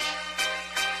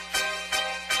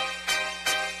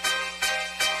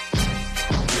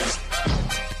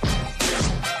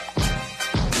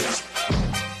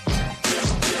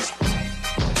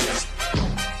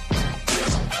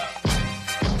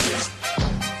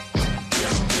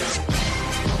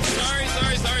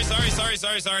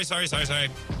 Sorry.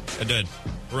 I did.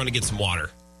 We're going to get some water.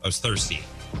 I was thirsty.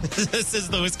 This is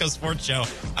the Wisco Sports Show.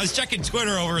 I was checking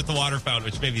Twitter over at the water fountain,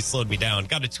 which maybe slowed me down.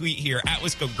 Got a tweet here at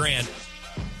Wisco Grant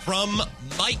from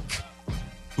Mike,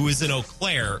 who is in Eau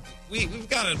Claire. We've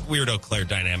got a weird Eau Claire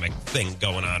dynamic thing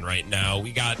going on right now.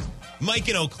 We got Mike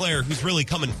in Eau Claire, who's really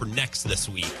coming for next this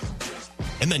week.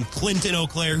 And then Clint in Eau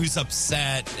Claire, who's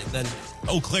upset. And then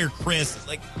Eau Claire Chris.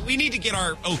 Like, we need to get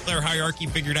our Eau Claire hierarchy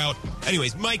figured out.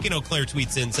 Anyways, Mike in Eau Claire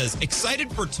tweets in, says,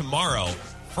 excited for tomorrow.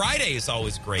 Friday is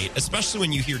always great, especially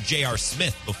when you hear J.R.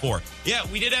 Smith before. Yeah,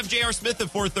 we did have J.R. Smith at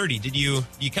 4:30. Did you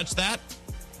catch that?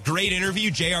 Great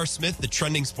interview. J.R. Smith, the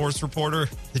trending sports reporter,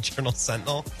 the Journal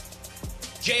Sentinel.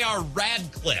 J.R.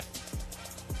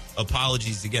 Radcliffe.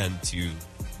 Apologies again to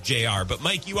JR. But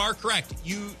Mike, you are correct.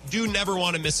 You do never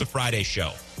want to miss a Friday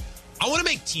show. I want to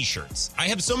make t-shirts. I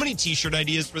have so many t-shirt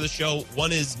ideas for the show.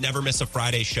 One is never miss a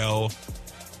Friday show.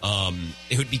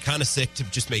 It would be kind of sick to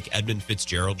just make Edmund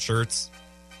Fitzgerald shirts.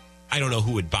 I don't know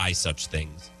who would buy such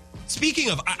things.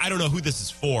 Speaking of, I don't know who this is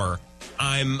for.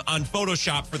 I'm on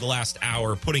Photoshop for the last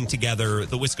hour putting together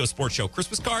the Wisco Sports Show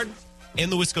Christmas card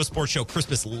and the Wisco Sports Show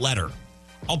Christmas letter.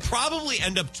 I'll probably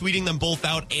end up tweeting them both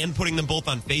out and putting them both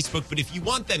on Facebook. But if you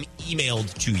want them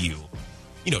emailed to you,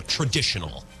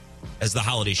 traditional, as the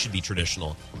holiday should be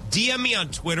traditional, DM me on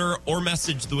Twitter or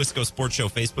message the Wisco Sports Show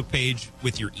Facebook page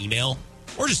with your email.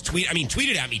 Or just tweet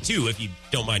it at me too if you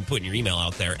don't mind putting your email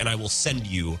out there. And I will send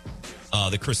you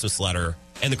the Christmas letter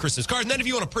and the Christmas card. And then if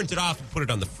you want to print it off and put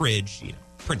it on the fridge,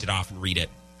 print it off and read it,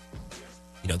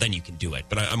 then you can do it.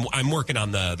 But I'm working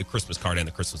on the Christmas card and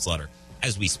the Christmas letter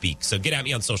as we speak. So get at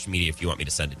me on social media if you want me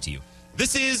to send it to you.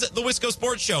 This is the Wisco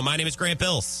Sports Show. My name is Grant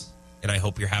Bills, and I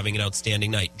hope you're having an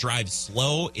outstanding night. Drive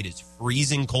slow. It is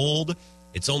freezing cold.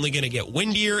 It's only going to get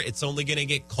windier. It's only going to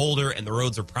get colder, and the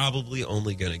roads are probably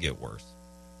only going to get worse.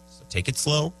 So take it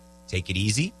slow. Take it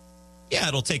easy. Yeah,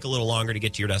 it'll take a little longer to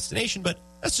get to your destination, but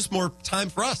that's just more time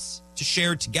for us to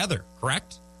share together,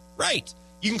 correct? Right.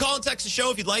 You can call and text the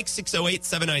show if you'd like,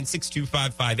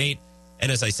 608-796-2558.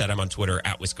 And as I said, I'm on Twitter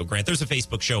at Wisco Grant. There's a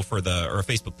Facebook show a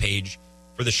Facebook page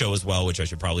for the show as well, which I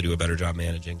should probably do a better job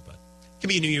managing, but it can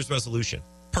be a New Year's resolution.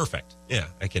 Perfect. Yeah,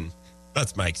 I can.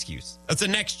 That's my excuse. That's a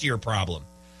next year problem.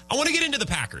 I want to get into the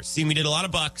Packers. See, we did a lot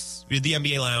of Bucks. We did the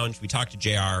NBA Lounge. We talked to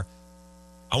JR.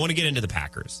 I want to get into the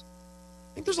Packers.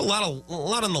 I think there's a lot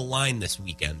on the line this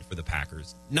weekend for the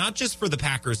Packers. Not just for the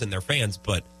Packers and their fans,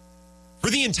 but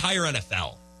for the entire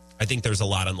NFL. I think there's a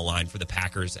lot on the line for the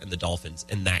Packers and the Dolphins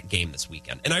in that game this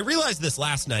weekend. And I realized this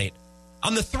last night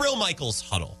on the Thrill Michaels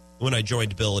huddle when I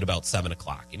joined Bill at about 7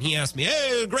 o'clock. And he asked me,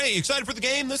 hey, great, excited for the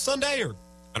game this Sunday? Or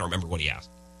I don't remember what he asked.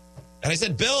 And I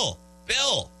said, Bill,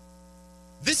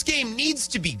 This game needs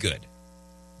to be good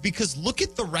because look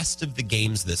at the rest of the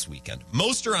games this weekend.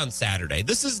 Most are on Saturday.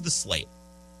 This is the slate.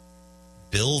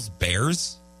 Bills,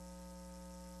 Bears,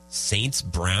 Saints,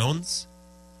 Browns,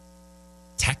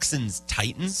 Texans,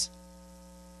 Titans,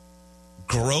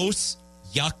 gross,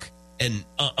 yuck, and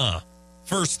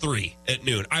first 3 at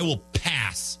noon. I will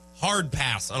pass, hard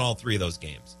pass on all 3 of those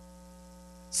games.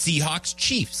 Seahawks,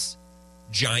 Chiefs,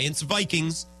 Giants,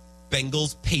 Vikings,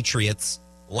 Bengals, Patriots,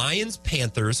 Lions,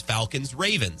 Panthers, Falcons,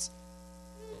 Ravens.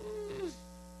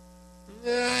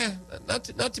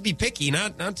 Not to be picky,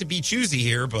 not to be choosy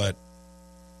here, but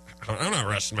I'm not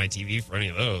rushing my TV for any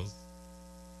of those.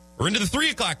 We're into the 3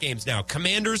 o'clock games now.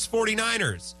 Commanders,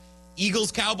 49ers,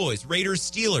 Eagles, Cowboys, Raiders,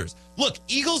 Steelers. Look,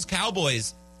 Eagles,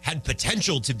 Cowboys had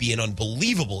potential to be an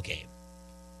unbelievable game,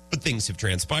 but things have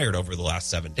transpired over the last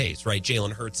 7 days, right?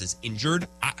 Jalen Hurts is injured.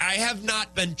 I have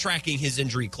not been tracking his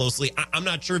injury closely. I'm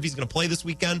not sure if he's going to play this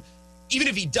weekend. Even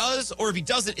if he does or if he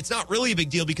doesn't, it's not really a big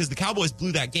deal because the Cowboys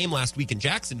blew that game last week in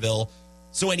Jacksonville.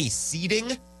 So any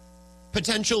seeding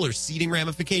potential or seeding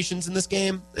ramifications in this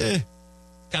game, kind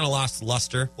of lost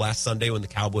luster last Sunday when the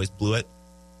Cowboys blew it.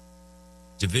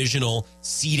 Divisional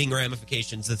seeding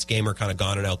ramifications this game are kind of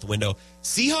gone and out the window.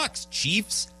 Seahawks,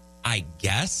 Chiefs, I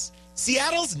guess.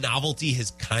 Seattle's novelty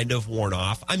has kind of worn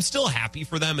off. I'm still happy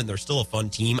for them, and they're still a fun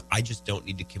team. I just don't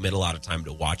need to commit a lot of time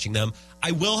to watching them.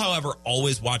 I will, however,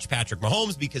 always watch Patrick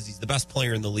Mahomes because he's the best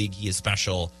player in the league. He is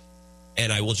special,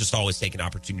 and I will just always take an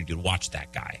opportunity to watch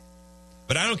that guy.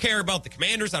 But I don't care about the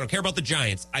Commanders. I don't care about the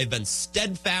Giants. I've been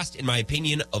steadfast in my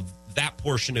opinion of that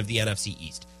portion of the NFC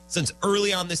East. Since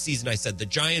early on this season, I said the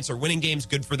Giants are winning games,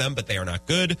 good for them, but they are not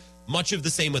good. Much of the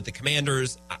same with the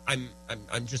Commanders. I'm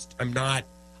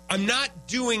not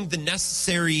doing the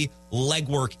necessary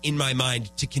legwork in my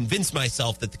mind to convince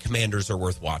myself that the Commanders are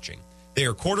worth watching. They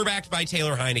are quarterbacked by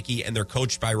Taylor Heineke, and they're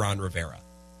coached by Ron Rivera.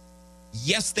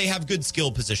 Yes, they have good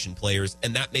skill position players,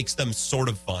 and that makes them sort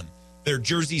of fun. Their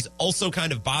jerseys also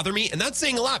kind of bother me, and that's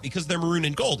saying a lot because they're maroon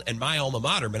and gold. And my alma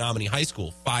mater, Menominee High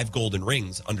School, 5 golden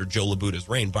rings under Joe Labuta's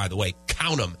reign. By the way,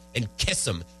 count them and kiss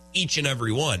them, each and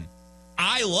every one.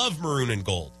 I love maroon and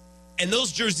gold, and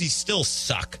those jerseys still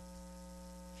suck.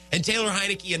 And Taylor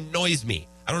Heineke annoys me.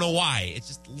 I don't know why. It's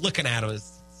just looking at him.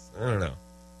 I don't know.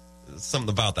 There's something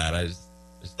about that I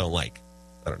just don't like.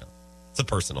 I don't know. It's a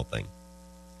personal thing.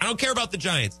 I don't care about the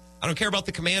Giants. I don't care about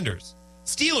the Commanders.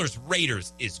 Steelers,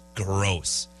 Raiders is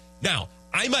gross. Now,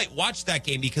 I might watch that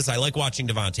game because I like watching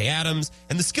Devontae Adams.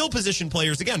 And the skill position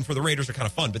players, again, for the Raiders are kind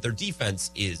of fun, but their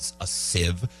defense is a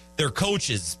sieve. Their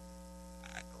coach is,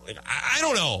 I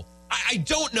don't know. I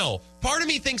don't know. Part of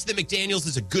me thinks that McDaniels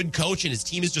is a good coach and his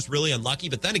team is just really unlucky.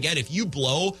 But then again, if you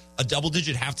blow a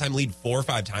double-digit halftime lead 4 or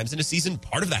 5 times in a season,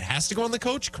 part of that has to go on the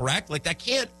coach, correct? Like, that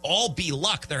can't all be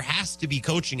luck. There has to be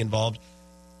coaching involved.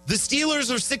 The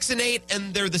Steelers are 6-8,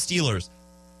 and they're the Steelers.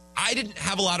 I didn't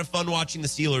have a lot of fun watching the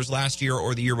Steelers last year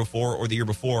or the year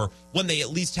before when they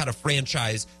at least had a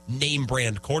franchise name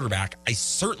brand quarterback. I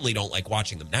certainly don't like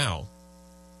watching them now.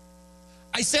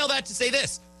 I say all that to say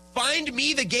this. Find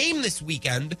me the game this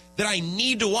weekend that I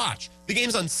need to watch. The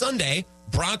game's on Sunday.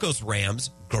 Broncos,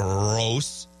 Rams,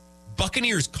 gross.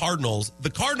 Buccaneers, Cardinals. The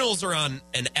Cardinals are on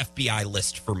an FBI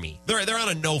list for me. They're on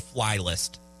a no-fly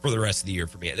list for the rest of the year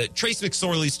for me. Trace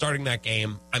McSorley starting that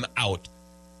game. I'm out.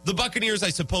 The Buccaneers, I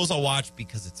suppose I'll watch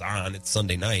because it's on. It's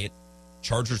Sunday night.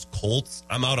 Chargers, Colts.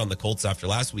 I'm out on the Colts after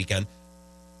last weekend.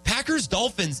 Packers,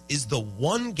 Dolphins is the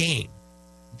one game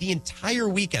the entire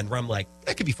weekend where I'm like,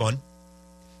 that could be fun.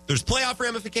 There's playoff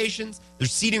ramifications.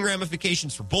 There's seeding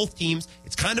ramifications for both teams.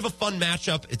 It's kind of a fun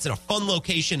matchup. It's in a fun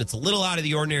location. It's a little out of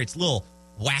the ordinary. It's a little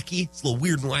wacky. It's a little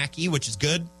weird and wacky, which is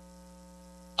good.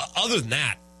 Other than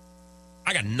that,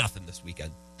 I got nothing this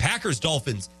weekend. Packers,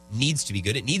 Dolphins needs to be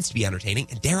good. It needs to be entertaining.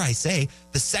 And dare I say,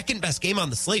 the second best game on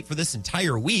the slate for this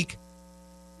entire week,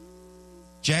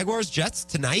 Jaguars, Jets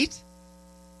tonight.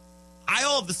 I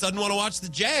all of a sudden want to watch the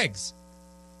Jags.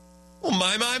 Well,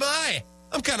 my.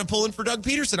 I'm kind of pulling for Doug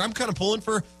Peterson. I'm kind of pulling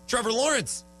for Trevor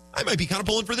Lawrence. I might be kind of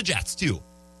pulling for the Jets, too.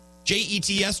 Jets,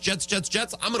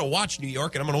 Jets. I'm going to watch New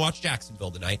York, and I'm going to watch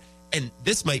Jacksonville tonight. And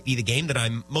this might be the game that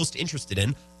I'm most interested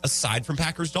in, aside from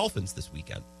Packers-Dolphins this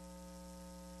weekend.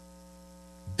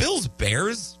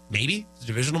 Bills-Bears, maybe. It's a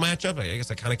divisional matchup. I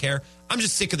guess I kind of care. I'm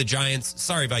just sick of the Giants.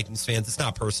 Sorry, Vikings fans. It's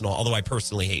not personal, although I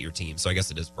personally hate your team, so I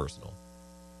guess it is personal.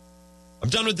 I'm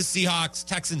done with the Seahawks.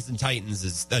 Texans and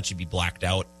Titans, that should be blacked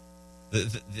out.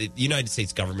 The United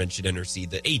States government should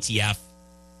intercede. The ATF,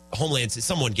 Homeland,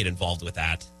 someone get involved with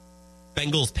that.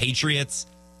 Bengals, Patriots.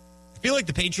 I feel like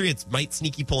the Patriots might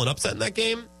sneaky pull an upset in that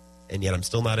game, and yet I'm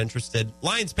still not interested.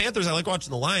 Lions, Panthers, I like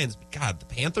watching the Lions, but God, the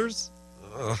Panthers?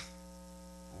 Ugh.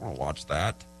 want to watch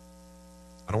that.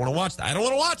 I don't want to watch that. I don't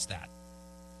want to watch that.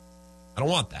 I don't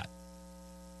want that.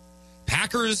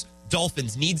 Packers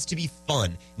Dolphins needs to be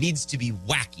fun, needs to be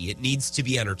wacky, it needs to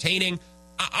be entertaining.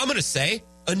 I'm going to say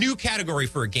a new category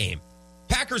for a game.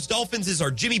 Packers Dolphins is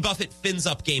our Jimmy Buffett fins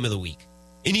up game of the week.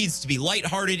 It needs to be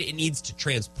lighthearted. It needs to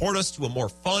transport us to a more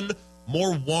fun,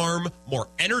 more warm, more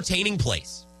entertaining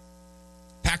place.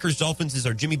 Packers Dolphins is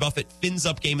our Jimmy Buffett fins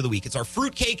up game of the week. It's our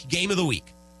fruitcake game of the week.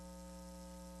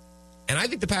 And I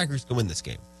think the Packers can win this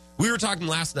game. We were talking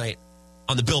last night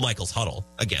on the Bill Michaels Huddle.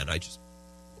 Again, I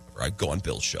go on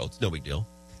Bill's show. It's no big deal.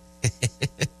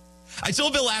 I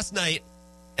told Bill last night,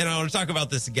 and I want to talk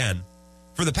about this again.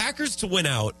 For the Packers to win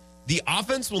out, the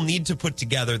offense will need to put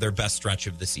together their best stretch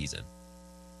of the season.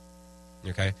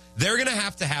 Okay? They're going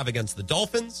to have against the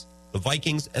Dolphins, the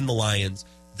Vikings, and the Lions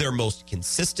their most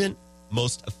consistent,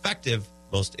 most effective,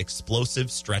 most explosive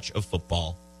stretch of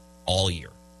football all year.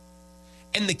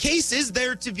 And the case is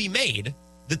there to be made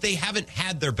that they haven't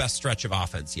had their best stretch of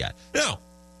offense yet. No.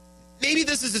 Maybe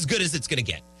this is as good as it's going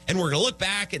to get. And we're going to look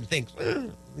back and think,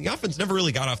 the offense never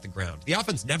really got off the ground. The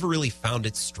offense never really found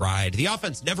its stride. The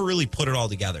offense never really put it all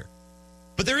together.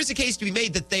 But there is a case to be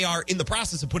made that they are in the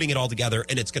process of putting it all together,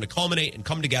 and it's going to culminate and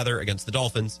come together against the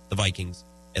Dolphins, the Vikings,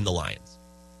 and the Lions.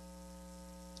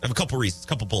 I have a couple reasons, a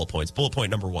couple bullet points. Bullet point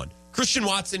number 1, Christian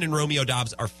Watson and Romeo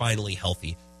Doubs are finally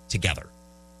healthy together.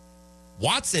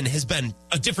 Watson has been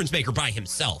a difference maker by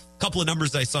himself. A couple of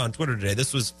numbers I saw on Twitter today.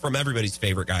 This was from everybody's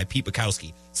favorite guy, Pete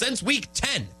Bukowski. Since week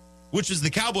 10, which was the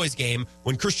Cowboys game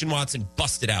when Christian Watson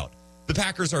busted out, the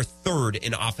Packers are 3rd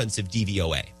in offensive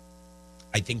DVOA.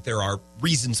 I think there are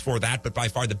reasons for that, but by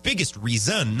far the biggest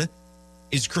reason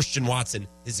is Christian Watson,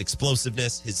 his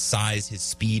explosiveness, his size, his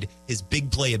speed, his big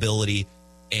playability,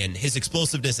 and his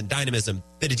explosiveness and dynamism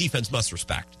that a defense must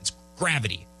respect. It's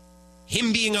gravity.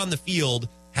 Him being on the field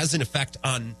has an effect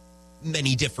on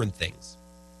many different things,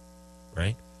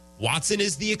 right? Watson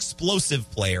is the explosive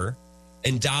player,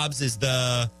 and Doubs is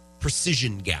the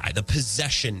precision guy, the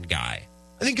possession guy.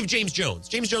 I think of James Jones.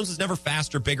 James Jones is never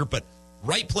fast or bigger, but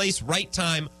right place, right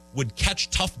time, would catch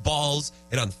tough balls,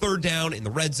 and on 3rd down in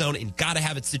the red zone, in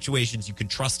gotta-have-it situations, you could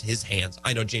trust his hands.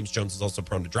 I know James Jones is also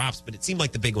prone to drops, but it seemed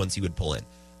like the big ones he would pull in.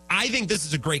 I think this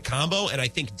is a great combo, and I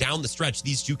think down the stretch,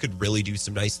 these two could really do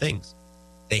some nice things.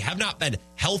 They have not been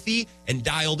healthy and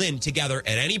dialed in together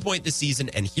at any point this season,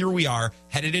 and here we are,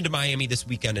 headed into Miami this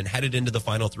weekend and headed into the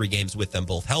final 3 games with them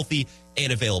both healthy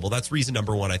and available. That's reason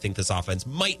number 1. I think this offense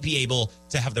might be able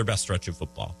to have their best stretch of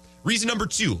football. Reason number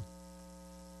 2,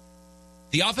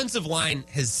 the offensive line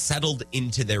has settled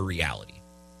into their reality.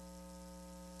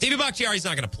 David Bakhtiari's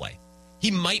not going to play. He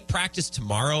might practice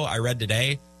tomorrow, I read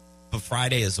today, but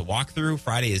Friday is a walkthrough.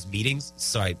 Friday is meetings,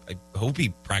 so I hope he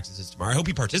practices tomorrow. I hope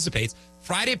he participates.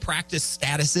 Friday practice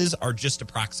statuses are just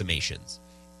approximations.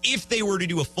 If they were to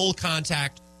do a full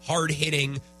contact,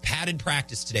 hard-hitting, padded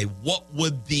practice today, what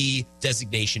would the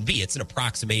designation be? It's an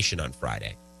approximation on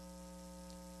Friday.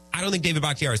 I don't think David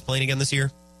Bakhtiari is playing again this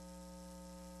year.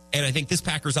 And I think this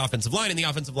Packers offensive line and the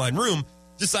offensive line room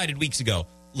decided weeks ago,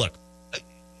 look,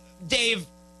 Dave,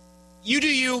 you do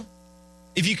you.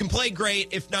 If you can play, great.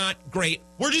 If not, great.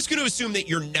 We're just going to assume that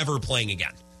you're never playing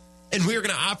again. And we're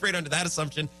going to operate under that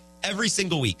assumption every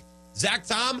single week. Zach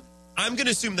Tom, I'm going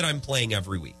to assume that I'm playing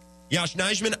every week. Josh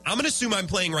Nijman, I'm going to assume I'm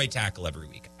playing right tackle every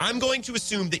week. I'm going to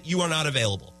assume that you are not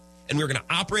available. And we're going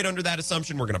to operate under that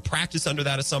assumption. We're going to practice under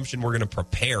that assumption. We're going to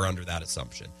prepare under that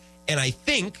assumption. And I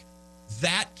think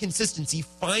that consistency,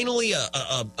 finally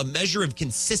a measure of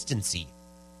consistency,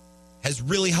 has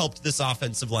really helped this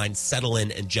offensive line settle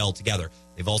in and gel together.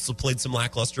 They've also played some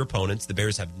lackluster opponents. The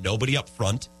Bears have nobody up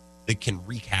front that can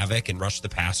wreak havoc and rush the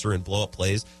passer and blow up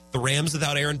plays. The Rams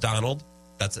without Aaron Donald,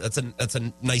 that's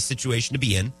a nice situation to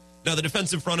be in. Now, the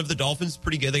defensive front of the Dolphins is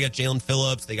pretty good. They got Jalen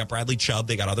Phillips. They got Bradley Chubb.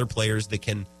 They got other players that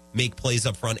can make plays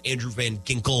up front. Andrew Van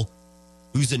Ginkel,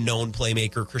 who's a known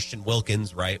playmaker. Christian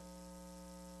Wilkins, right?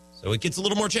 So it gets a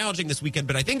little more challenging this weekend.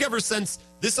 But I think ever since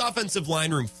this offensive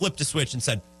line room flipped a switch and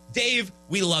said, Dave,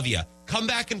 we love you. Come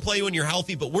back and play when you're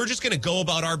healthy, but we're just going to go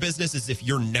about our business as if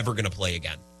you're never going to play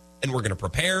again. And we're going to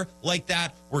prepare like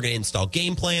that. We're going to install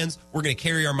game plans. We're going to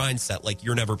carry our mindset like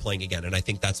you're never playing again. And I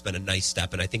think that's been a nice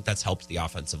step, and I think that's helped the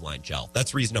offensive line gel.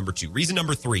 That's reason number 2. Reason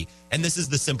number 3, and this is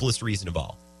the simplest reason of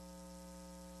all.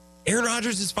 Aaron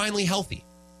Rodgers is finally healthy,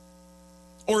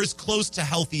 or as close to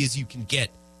healthy as you can get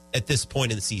at this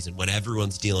point in the season, when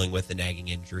everyone's dealing with a nagging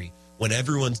injury, when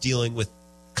everyone's dealing with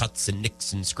cuts and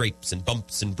nicks and scrapes and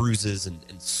bumps and bruises and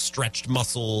stretched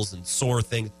muscles and sore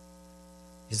things.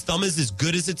 His thumb is as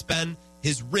good as it's been.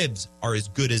 His ribs are as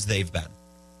good as they've been.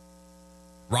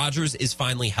 Rodgers is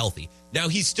finally healthy. Now,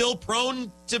 he's still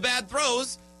prone to bad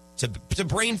throws, to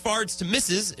brain farts, to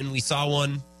misses, and we saw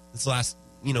one this last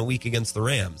week against the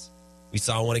Rams. We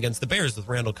saw one against the Bears with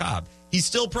Randall Cobb. He's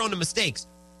still prone to mistakes,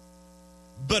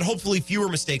 but hopefully fewer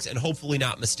mistakes, and hopefully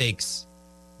not mistakes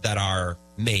that are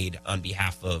made on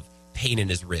behalf of pain in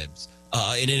his ribs,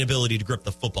 an inability to grip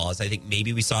the football, as I think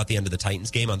maybe we saw at the end of the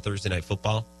Titans game on Thursday Night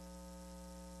Football.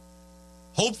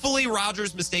 Hopefully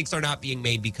Rodgers' mistakes are not being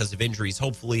made because of injuries.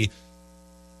 Hopefully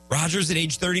Rodgers at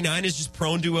age 39 is just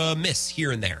prone to a miss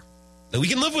here and there. Now, we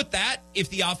can live with that if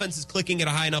the offense is clicking at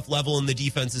a high enough level and the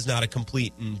defense is not a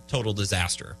complete and total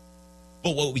disaster.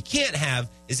 But what we can't have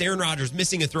is Aaron Rodgers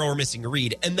missing a throw or missing a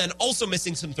read, and then also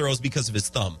missing some throws because of his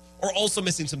thumb, or also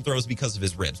missing some throws because of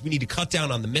his ribs. We need to cut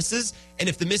down on the misses, and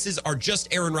if the misses are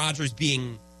just Aaron Rodgers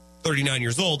being 39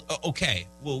 years old, okay,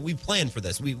 well, we planned for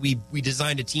this. We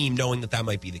designed a team knowing that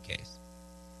might be the case.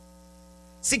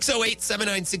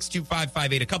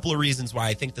 608-796-2558. A couple of reasons why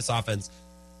I think this offense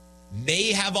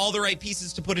may have all the right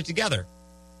pieces to put it together.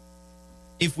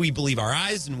 If we believe our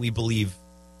eyes and we believe,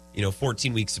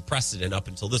 14 weeks of precedent up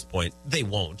until this point, they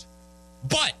won't.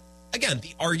 But, again,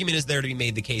 the argument is there to be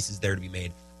made. The case is there to be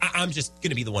made. I'm just going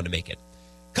to be the one to make it.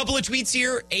 Couple of tweets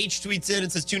here. H tweets in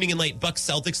and says, tuning in late, Bucks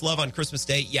Celtics love on Christmas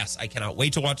Day. Yes, I cannot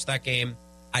wait to watch that game.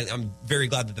 I'm very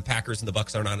glad that the Packers and the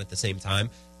Bucks aren't on at the same time.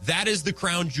 That is the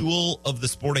crown jewel of the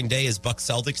sporting day is Bucks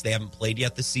Celtics. They haven't played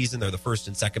yet this season. They're the first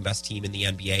and second best team in the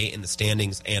NBA in the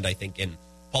standings, and I think in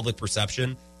public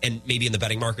perception, and maybe in the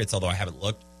betting markets, although I haven't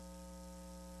looked.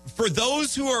 For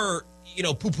those who are,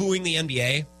 poo-pooing the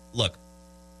NBA, look,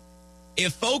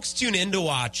 if folks tune in to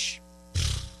watch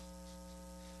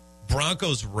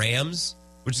Broncos-Rams,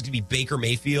 which is going to be Baker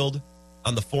Mayfield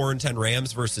on the 4-10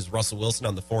 Rams versus Russell Wilson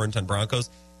on the 4-10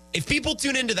 Broncos, if people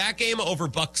tune into that game over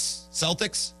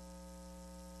Bucks-Celtics,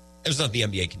 there's nothing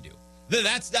the NBA can do.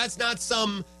 That's not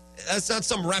some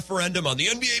referendum on the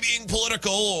NBA being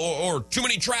political or too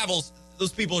many travels.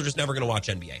 Those people are just never going to watch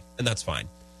NBA, and that's fine.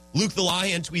 Luke the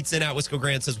Lawhan tweets in at Wisco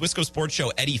Grant, says, Wisco Sports Show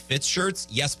Eddie Fitz shirts?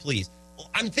 Yes, please. Well,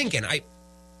 I'm thinking, I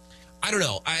don't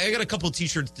know. I got a couple of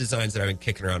T-shirt designs that I've been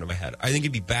kicking around in my head. I think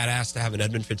it'd be badass to have an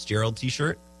Edmund Fitzgerald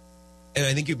T-shirt, and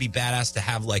I think it'd be badass to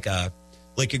have like a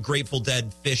Grateful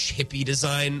Dead fish hippie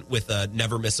design with a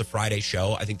Never Miss a Friday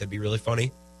show. I think that'd be really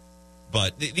funny.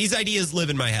 But these ideas live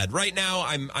in my head. Right now,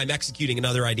 I'm executing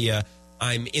another idea.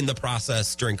 I'm in the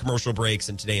process during commercial breaks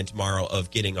and today and tomorrow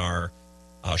of getting our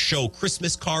show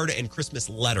Christmas card and Christmas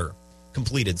letter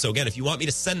completed. So again, if you want me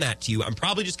to send that to you, I'm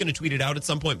probably just going to tweet it out at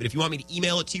some point. But if you want me to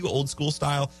email it to you, old school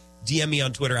style, DM me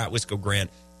on Twitter at Wisco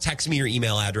Grant. Text me your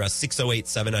email address,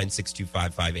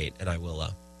 608-796-2558, and I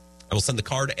will send the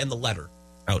card and the letter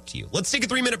out to you. Let's take a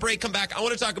 3-minute break. Come back. I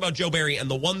want to talk about Joe Barry and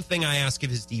the one thing I ask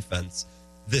of his defense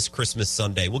this Christmas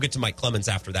Sunday. We'll get to Mike Clemens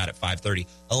after that at 5:30.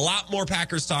 A lot more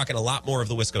Packers talk and a lot more of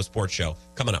the Wisco Sports Show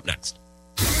coming up next.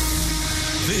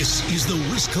 This is the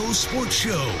Wisco Sports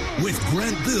Show with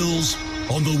Grant Bills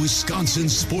on the Wisconsin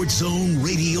Sports Zone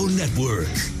Radio Network.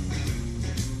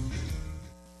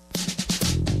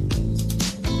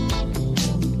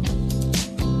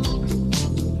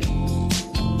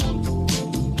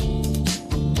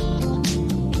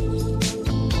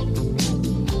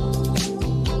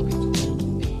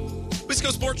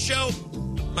 Wisco Sports Show.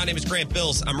 My name is Grant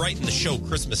Bills. I'm writing the show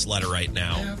Christmas letter right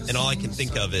now, and all I can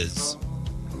think of is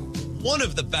one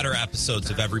of the better episodes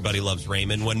of Everybody Loves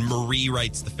Raymond when Marie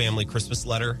writes the family Christmas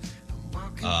letter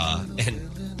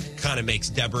and kind of makes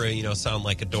Deborah, sound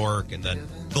like a dork. And then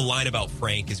the line about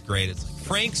Frank is great. It's like,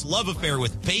 Frank's love affair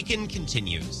with bacon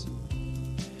continues.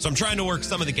 So I'm trying to work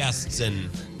some of the guests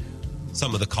and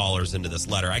some of the callers into this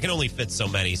letter. I can only fit so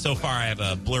many. So far, I have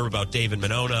a blurb about David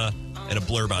Monona and a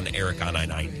blurb on Eric on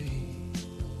I-90.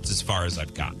 It's as far as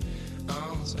I've got.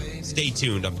 So stay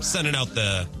tuned. I'm sending out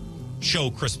the show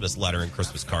Christmas letter and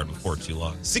Christmas card before too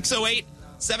long.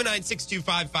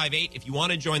 608-796-2558. If you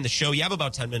want to join the show, you have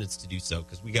about 10 minutes to do so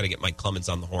because we got to get Mike Clemens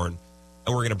on the horn,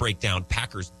 and we're going to break down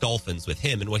Packers-Dolphins with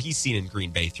him and what he's seen in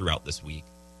Green Bay throughout this week.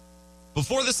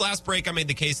 Before this last break, I made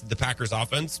the case that the Packers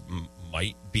offense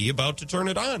might be about to turn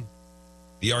it on.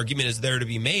 The argument is there to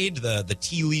be made. The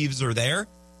tea leaves are there.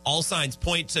 All signs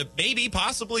point to maybe,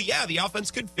 possibly, the offense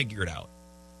could figure it out.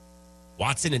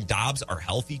 Watson and Dobbs are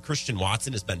healthy. Christian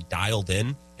Watson has been dialed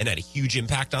in and had a huge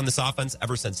impact on this offense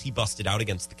ever since he busted out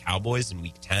against the Cowboys in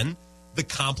Week 10. The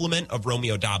complement of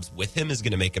Romeo Dobbs with him is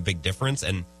going to make a big difference,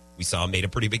 and we saw him made a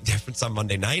pretty big difference on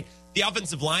Monday night. The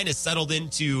offensive line has settled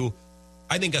into,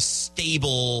 I think, a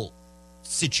stable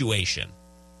situation.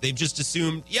 They've just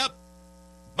assumed,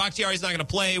 Bakhtiari's not going to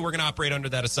play. We're going to operate under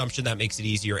that assumption. That makes it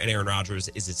easier, and Aaron Rodgers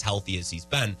is as healthy as he's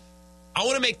been. I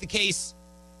want to make the case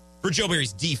for Joe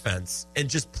Barry's defense and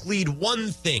just plead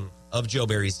one thing of Joe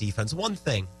Barry's defense. One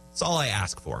thing. That's all I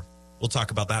ask for. We'll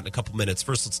talk about that in a couple minutes.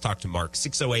 First, let's talk to Mark.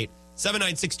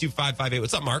 608-796-2558.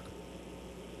 What's up, Mark?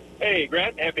 Hey,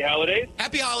 Grant. Happy holidays.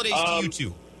 Happy holidays to you,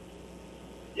 too.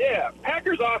 Yeah,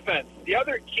 Packers offense. The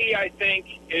other key, I think,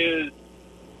 is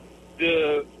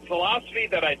the philosophy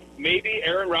that maybe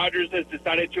Aaron Rodgers has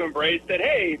decided to embrace, that,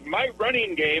 hey, my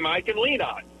running game I can lean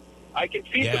on. I can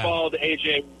feed the ball to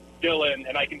A.J. Dillon,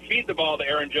 and I can feed the ball to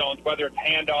Aaron Jones, whether it's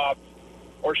handoffs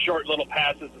or short little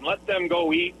passes, and let them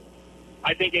go eat.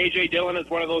 I think A.J. Dillon is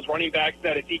one of those running backs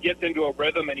that if he gets into a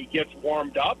rhythm and he gets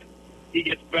warmed up, he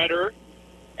gets better.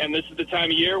 And this is the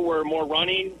time of year where more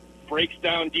running breaks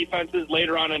down defenses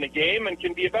later on in a game and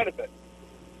can be a benefit.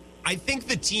 I think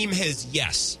the team has,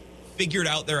 yes, figured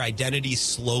out their identity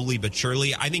slowly but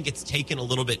surely. I think it's taken a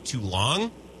little bit too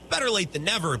long. Better late than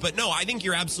never. But no, I think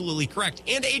you're absolutely correct.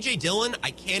 And A.J. Dillon,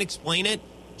 I can't explain it,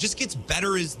 just gets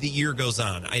better as the year goes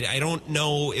on. I don't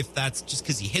know if that's just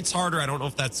because he hits harder. I don't know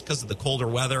if that's because of the colder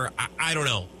weather. I don't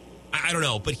know. I don't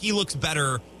know. But he looks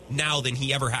better now than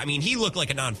he ever had. I mean, he looked like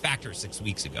a non-factor 6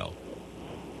 weeks ago.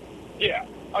 Yeah,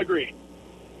 agreed.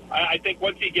 I think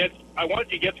once he gets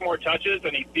more touches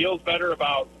and he feels better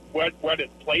about what his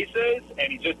place is,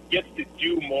 and he just gets to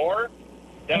do more,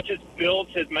 that just builds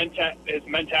his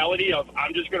mentality of,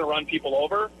 I'm just going to run people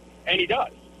over, and he does.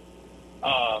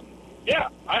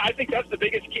 I think that's the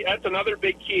biggest key. That's another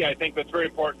big key, I think, that's very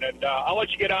important. And I'll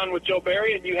let you get on with Joe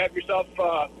Barry, and you have yourself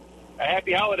a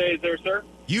happy holidays there, sir.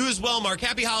 You as well, Mark.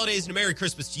 Happy holidays and a Merry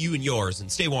Christmas to you and yours.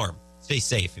 And stay warm. Stay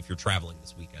safe if you're traveling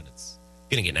this weekend. It's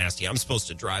going to get nasty. I'm supposed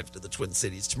to drive to the Twin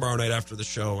Cities tomorrow night after the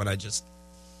show, and I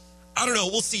don't know.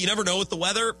 We'll see. You never know with the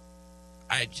weather.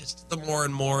 The more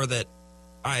and more that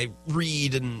I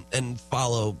read and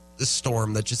follow this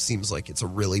storm, that just seems like it's a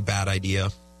really bad idea.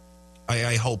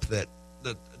 I hope that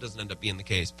doesn't end up being the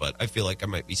case, but I feel like I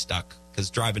might be stuck because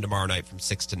driving tomorrow night from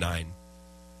 6 to 9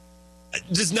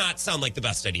 does not sound like the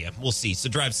best idea. We'll see. So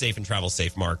drive safe and travel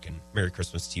safe, Mark, and Merry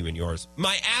Christmas to you and yours.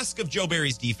 My ask of Joe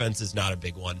Barry's defense is not a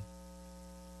big one.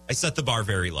 I set the bar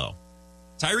very low.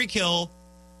 Tyreek Hill,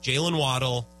 Jalen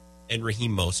Waddle, and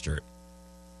Raheem Mostert.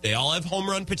 They all have home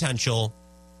run potential.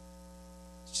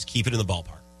 Just keep it in the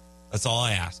ballpark. That's all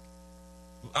I ask.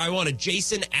 I want a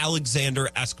Jason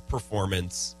Alexander-esque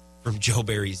performance from Joe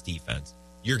Barry's defense.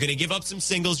 You're going to give up some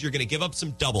singles. You're going to give up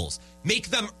some doubles. Make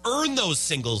them earn those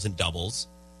singles and doubles.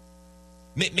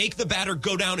 Make the batter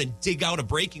go down and dig out a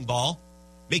breaking ball.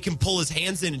 Make him pull his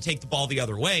hands in and take the ball the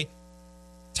other way.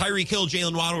 Tyreek Hill,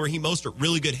 Jalen Waddle, Raheem Mostert,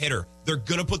 really good hitter. They're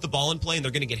going to put the ball in play and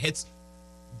they're going to get hits.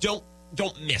 Don't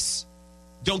miss.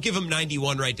 Don't give them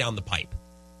 91 right down the pipe.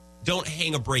 Don't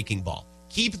hang a breaking ball.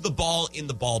 Keep the ball in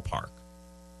the ballpark.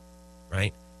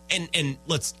 Right? And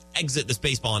let's exit this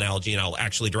baseball analogy, and I'll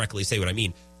actually directly say what I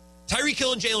mean. Tyreek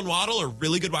Hill and Jalen Waddle are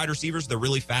really good wide receivers. They're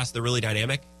really fast. They're really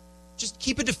dynamic. Just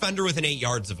keep a defender within 8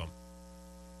 yards of them.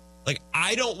 Like,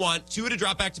 I don't want Tua to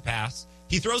drop back to pass.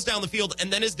 He throws down the field,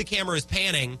 and then as the camera is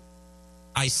panning,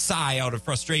 I sigh out of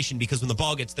frustration because when the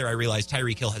ball gets there, I realize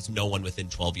Tyreek Hill has no one within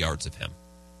 12 yards of him.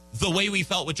 The way we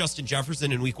felt with Justin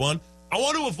Jefferson in week 1, I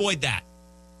want to avoid that.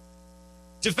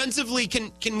 Defensively,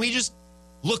 can we just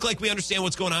look like we understand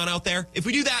what's going on out there? If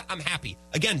we do that, I'm happy.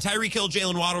 Again, Tyreek Hill,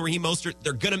 Jalen Waddle, Raheem Mostert,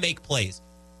 they're going to make plays.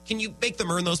 Can you make them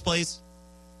earn those plays?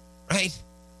 Right?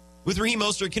 With Raheem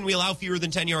Mostert, can we allow fewer than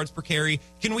 10 yards per carry?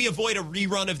 Can we avoid a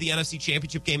rerun of the NFC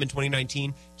Championship game in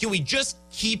 2019? Can we just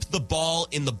keep the ball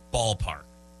in the ballpark?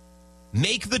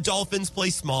 Make the Dolphins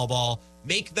play small ball.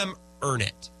 Make them earn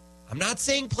it. I'm not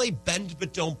saying play bend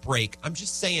but don't break. I'm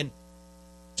just saying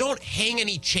don't hang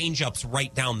any change-ups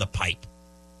right down the pipe.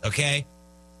 Okay?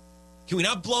 Can we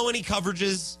not blow any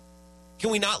coverages?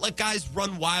 Can we not let guys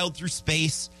run wild through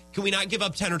space? Can we not give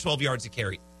up 10 or 12 yards a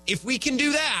carry? If we can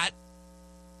do that,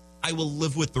 I will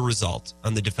live with the result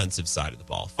on the defensive side of the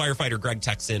ball. Firefighter Greg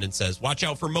texts in and says, watch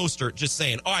out for Mostert. Just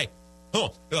saying,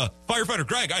 Firefighter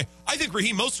Greg, I think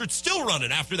Raheem Mostert's still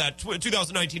running after that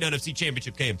 2019 NFC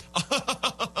Championship game.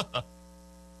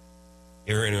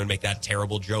 You ever anyone make that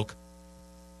terrible joke?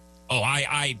 Oh,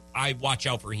 I watch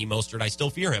out for Raheem Mostert. I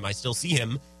still fear him. I still see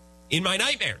him in my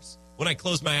nightmares. When I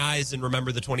close my eyes and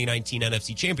remember the 2019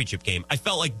 NFC Championship game, I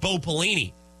felt like Bo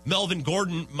Pelini, Melvin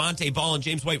Gordon, Monte Ball, and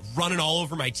James White running all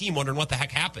over my team wondering what the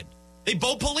heck happened. They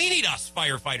Bo Pelini'd us,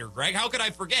 Firefighter Greg. How could I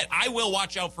forget? I will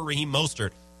watch out for Raheem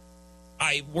Mostert.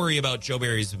 I worry about Joe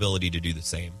Barry's ability to do the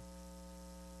same.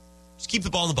 Just keep the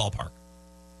ball in the ballpark.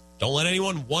 Don't let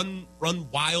anyone run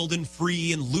wild and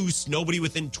free and loose, nobody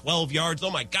within 12 yards. Oh,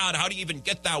 my God, how do you even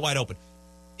get that wide open?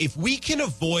 If we can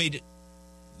avoid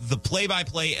the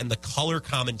play-by-play and the color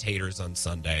commentators on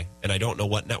Sunday, and I don't know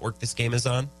what network this game is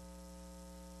on.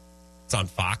 It's on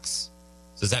Fox.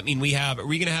 So does that mean are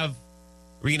we going to have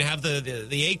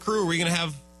the A crew? Are we going to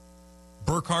have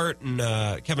Burkhardt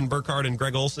and Kevin Burkhardt and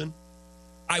Greg Olson?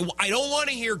 I don't want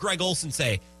to hear Greg Olson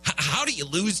say, how do you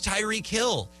lose Tyreek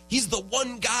Hill? He's the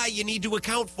one guy you need to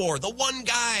account for, the one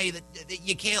guy that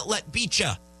you can't let beat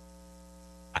you.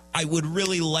 I would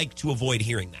really like to avoid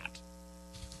hearing that.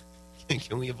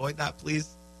 Can we avoid that, please?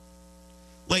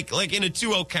 Like in a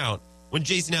 2-0 count, when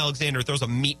Jason Alexander throws a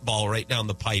meatball right down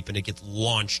the pipe and it gets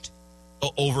launched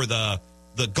over the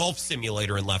golf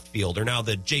simulator in left field, or now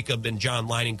the Jacob and John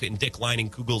Lining and Dick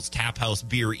Lining-Kugel's Tap House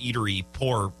Beer Eatery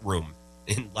pour room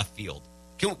in left field.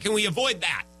 Can we avoid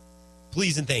that?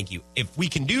 Please and thank you. If we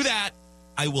can do that,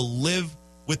 I will live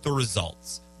with the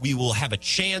results. We will have a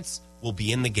chance. We'll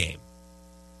be in the game.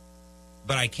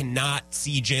 But I cannot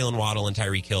see Jalen Waddle and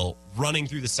Tyreek Hill running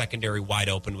through the secondary wide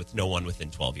open with no one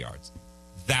within 12 yards.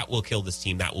 That will kill this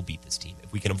team. That will beat this team.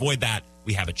 If we can avoid that,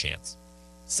 we have a chance.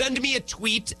 Send me a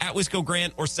tweet at Wisco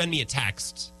Grant or send me a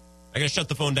text. I got to shut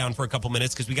the phone down for a couple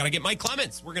minutes because we got to get Mike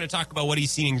Clements. We're going to talk about what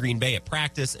he's seen in Green Bay at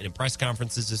practice and in press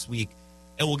conferences this week.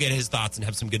 And we'll get his thoughts and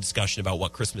have some good discussion about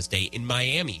what Christmas Day in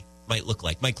Miami might look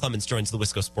like. Mike Clements joins the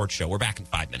Wisco Sports Show. We're back in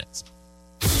 5 minutes.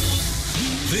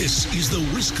 This is the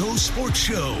Wisco Sports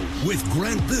Show with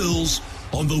Grant Bills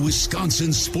on the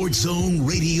Wisconsin Sports Zone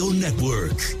Radio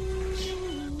Network.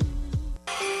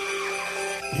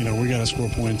 We got to score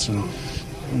points, and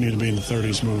we need to be in the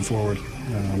 30s moving forward.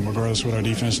 Regardless of what our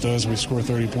defense does, we score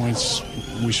 30 points,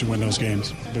 we should win those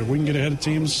games. But if we can get ahead of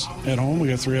teams at home, we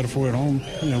got 3 out of 4 at home,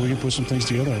 we can put some things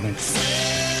together, I think.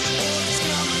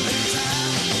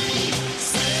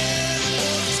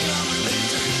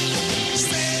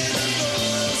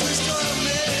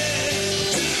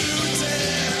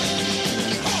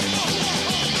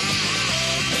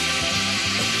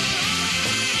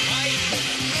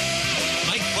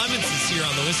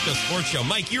 Sports Show.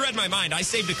 Mike, you read my mind. I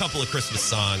saved a couple of Christmas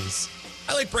songs.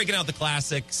 I like breaking out the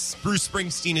classics. Bruce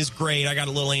Springsteen is great. I got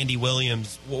a little Andy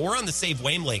Williams. Well, we're on the Save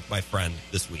Wayne Lake, my friend,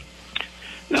 this week.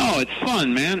 No, it's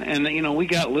fun, man. And, we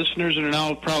got listeners that are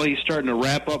now probably starting to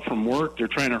wrap up from work. They're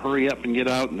trying to hurry up and get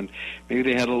out, and maybe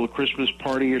they had a little Christmas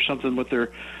party or something with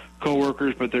their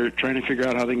coworkers, but they're trying to figure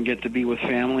out how they can get to be with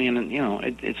family. And,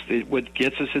 it's what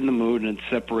gets us in the mood, and it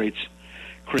separates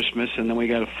Christmas. And then we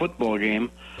got a football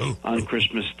game on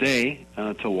Christmas Day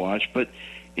to watch. But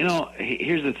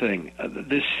here's the thing: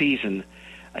 this season,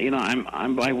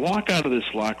 I walk out of this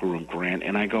locker room, Grant,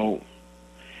 and I go,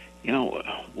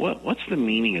 what's the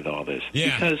meaning of all this?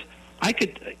 Yeah. Because I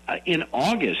could in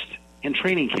August in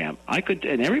training camp,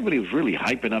 and everybody was really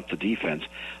hyping up the defense,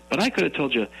 but I could have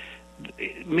told you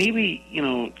maybe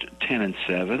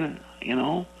 10-7.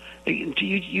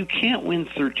 You can't win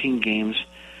 13 games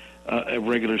a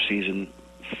regular season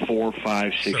 4,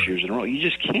 5, 6 years in a row. You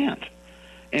just can't.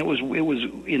 And it was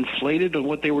inflated on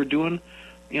what they were doing,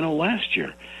 last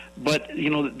year. But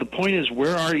the point is,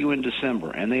 where are you in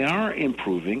December? And they are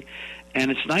improving.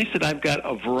 And it's nice that I've got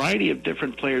a variety of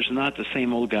different players, not the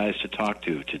same old guys, to talk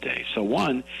to today. So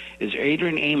one is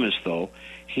Adrian Amos, though.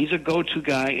 He's a go-to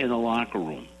guy in the locker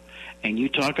room. And you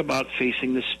talk about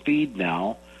facing the speed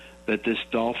now that this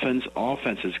Dolphins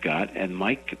offense has got, and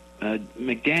Mike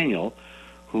McDaniel,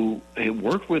 who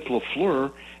worked with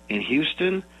LaFleur in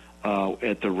Houston,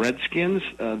 at the Redskins,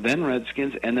 and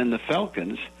then the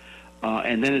Falcons,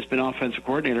 and then has been offensive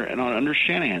coordinator and under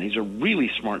Shanahan. He's a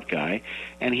really smart guy,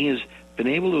 and he has been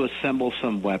able to assemble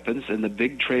some weapons. And the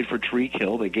big trade for Tyreek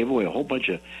Hill, they gave away a whole bunch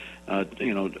of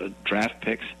draft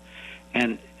picks,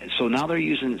 and so now they're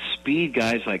using speed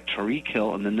guys like Tyreek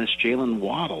Hill and then this Jalen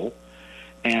Waddle.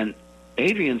 And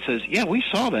Adrian says, yeah, we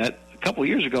saw that a couple of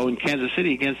years ago in Kansas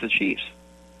City against the Chiefs.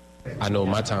 I know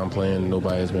my time playing,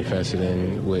 nobody has been faster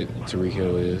than what Tyreek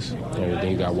Hill is.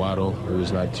 Then you got Waddle,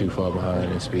 who's not too far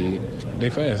behind in speed. They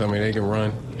fast. They can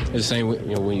run. It's the same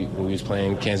when we was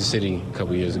playing Kansas City a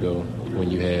couple years ago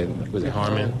when you had, was it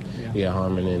Harmon? Yeah,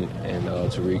 Harmon and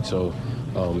Tyreek. So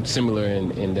similar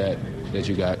in that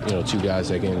you got, two guys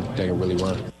that can really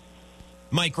run.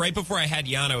 Mike, right before I had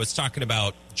you on, I was talking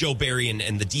about Joe Barry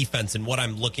and the defense and what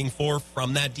I'm looking for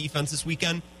from that defense this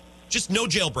weekend. Just no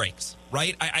jailbreaks,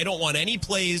 right? I don't want any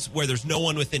plays where there's no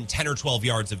one within 10 or 12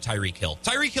 yards of Tyreek Hill.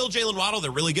 Tyreek Hill, Jalen Waddle,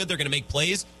 they're really good. They're going to make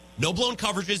plays. No blown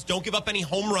coverages. Don't give up any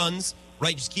home runs,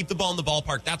 right? Just keep the ball in the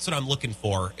ballpark. That's what I'm looking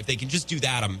for. If they can just do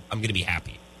that, I'm going to be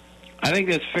happy. I think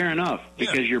that's fair enough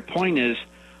because your point is,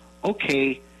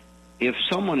 okay, if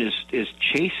someone is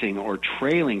chasing or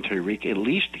trailing Tyreek, at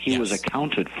least he was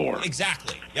accounted for.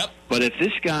 Exactly. Yep. But if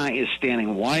this guy is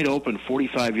standing wide open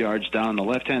 45 yards down the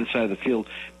left-hand side of the field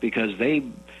because they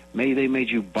made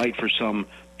you bite for some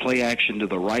play action to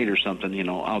the right or something,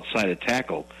 outside a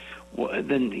tackle, well,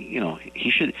 then,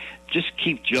 he should just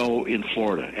keep Joe in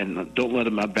Florida and don't let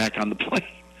him back on the plane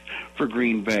for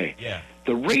Green Bay. Yeah.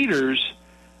 The Raiders,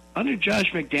 under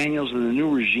Josh McDaniels and the new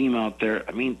regime out there,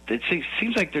 I mean, it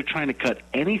seems like they're trying to cut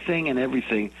anything and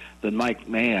everything that Mike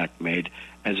Mayock made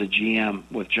as a GM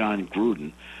with John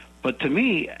Gruden. But to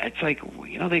me, it's like,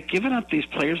 they've given up these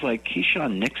players like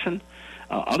Keyshawn Nixon,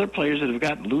 other players that have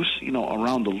gotten loose,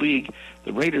 around the league.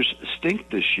 The Raiders stink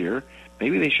this year.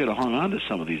 Maybe they should have hung on to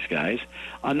some of these guys.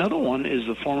 Another one is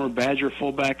the former Badger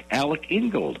fullback Alec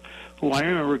Ingold, who I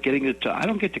remember getting to. I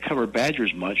don't get to cover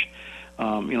Badgers much.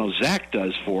 Zach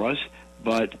does for us,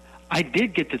 but I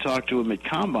did get to talk to him at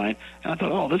Combine, and I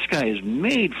thought, this guy is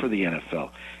made for the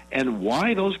NFL. And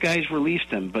why those guys released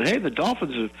him. But, hey, the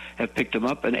Dolphins have picked him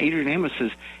up, and Adrian Amos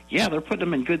says, they're putting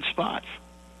him in good spots.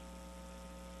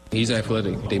 He's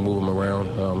athletic. They move him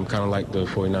around, kind of like the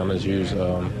 49ers use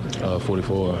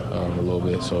 44 a little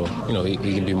bit. So, he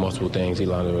can do multiple things. He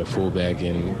lines up at fullback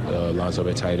and lines up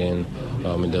at tight end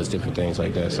and does different things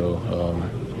like that. So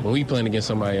when we playing against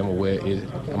somebody, I'm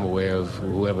aware of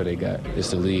whoever they got.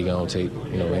 It's the league. I don't take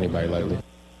anybody lightly.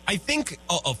 I think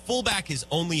a fullback is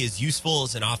only as useful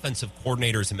as an offensive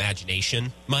coordinator's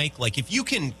imagination, Mike. Like, if you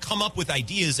can come up with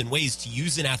ideas and ways to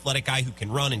use an athletic guy who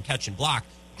can run and catch and block,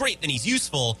 great, then he's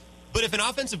useful. But if an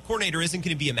offensive coordinator isn't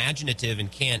going to be imaginative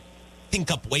and can't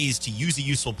think up ways to use a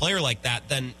useful player like that,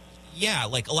 then, yeah,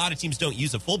 like a lot of teams don't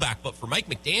use a fullback. But for Mike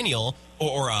McDaniel,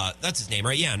 or that's his name,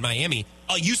 right? Yeah, in Miami,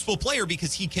 a useful player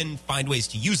because he can find ways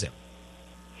to use him.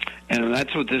 And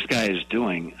that's what this guy is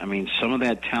doing. I mean, some of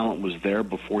that talent was there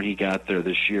before he got there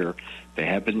this year. They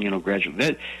have been,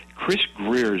 graduate. Chris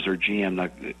Greer is their GM. Now,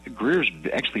 Greer's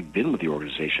actually been with the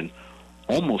organization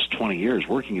almost 20 years,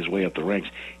 working his way up the ranks.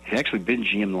 He's actually been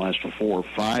GM the last 4 or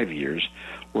 5 years,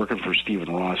 working for Stephen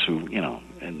Ross, who,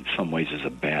 in some ways is a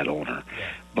bad owner.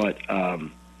 But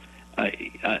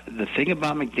the thing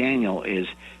about McDaniel is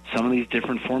some of these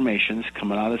different formations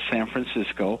coming out of San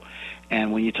Francisco.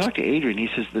 And when you talk to Adrian, he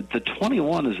says that the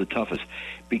 21 is the toughest.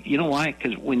 You know why?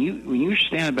 Because when you're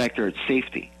standing back there at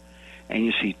safety and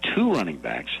you see 2 running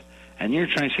backs and you're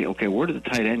trying to say, okay, where did the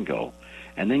tight end go?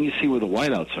 And then you see where the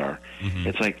wideouts are. Mm-hmm.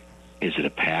 It's like, is it a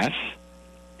pass?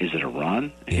 Is it a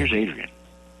run? And here's Adrian.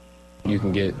 You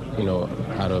can get,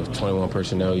 out of 21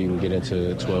 personnel, you can get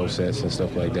into 12 sets and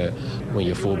stuff like that. When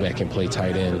your fullback can play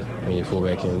tight end, when your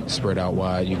fullback can spread out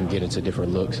wide, you can get into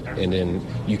different looks. And then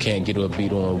you can't get a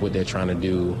beat on what they're trying to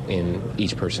do in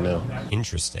each personnel.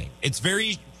 Interesting. It's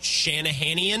very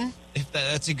Shanahanian, if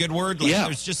that's a good word.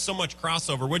 There's just so much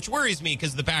crossover, which worries me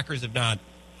because the Packers have not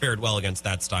fared well against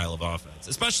that style of offense,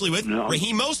 especially with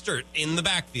Raheem Mostert in the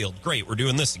backfield. Great, we're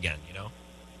doing this again,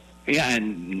 Yeah,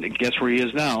 and guess where he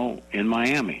is now? In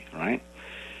Miami, right?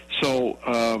 So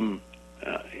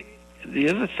the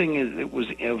other thing is, it was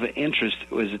of interest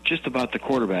was just about the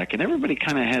quarterback, and everybody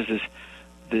kind of has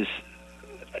this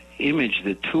image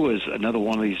that Tua is another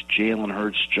one of these Jalen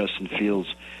Hurts, Justin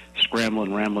Fields,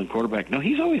 scrambling, rambling quarterback. No,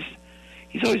 he's always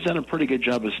done a pretty good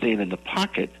job of staying in the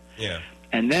pocket. Yeah.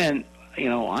 And then,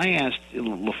 I asked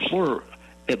LaFleur,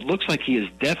 it looks like he has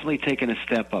definitely taken a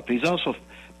step up. He's also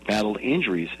battled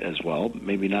injuries as well,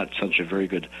 maybe not such a very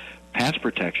good pass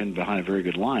protection behind a very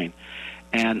good line.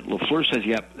 And LaFleur says,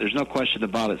 there's no question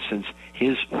about it, since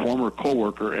his former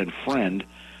coworker and friend,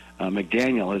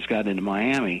 McDaniel, has gotten into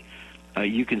Miami,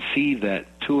 you can see that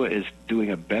Tua is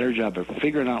doing a better job of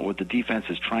figuring out what the defense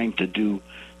is trying to do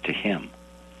to him.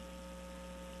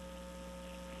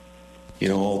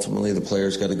 Ultimately the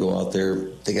players got to go out there.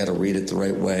 They got to read it the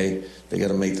right way. They got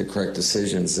to make the correct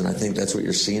decisions, and I think that's what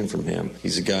you're seeing from him.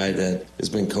 He's a guy that has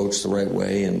been coached the right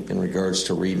way in regards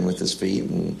to reading with his feet,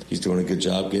 and he's doing a good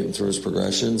job getting through his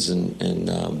progressions and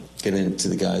getting into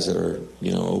the guys that are,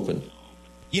 open.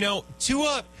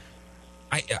 Tua,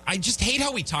 I just hate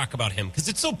how we talk about him because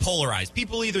it's so polarized.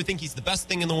 People either think he's the best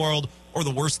thing in the world or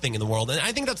the worst thing in the world, and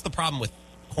I think that's the problem with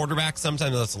quarterbacks.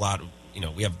 Sometimes that's a lot of,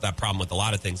 we have that problem with a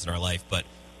lot of things in our life, but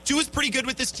Tua's pretty good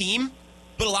with this team,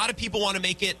 but a lot of people want to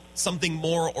make it something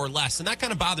more or less, and that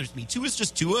kind of bothers me. Tua's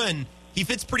just Tua, and he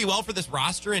fits pretty well for this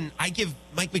roster, and I give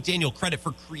Mike McDaniel credit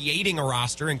for creating a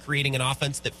roster and creating an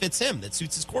offense that fits him, that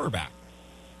suits his quarterback.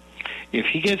 If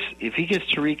he gets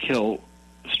Tyreek Hill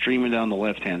streaming down the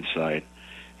left-hand side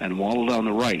and Waddle down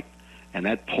the right, and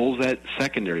that pulls that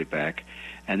secondary back,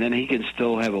 and then he can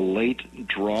still have a late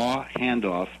draw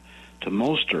handoff to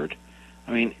Mostert,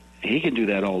 I mean, He can do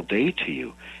that all day to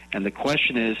you. And the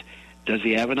question is, does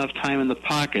he have enough time in the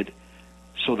pocket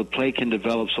so the play can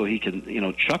develop so he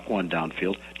can, chuck one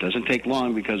downfield? Doesn't take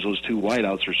long because those two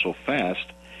wideouts are so fast.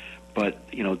 But,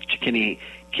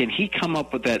 can he come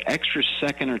up with that extra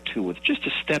second or two with just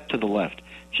a step to the left,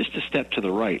 just a step to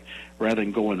the right, rather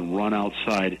than go and run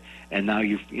outside, and now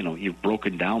you've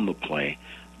broken down the play?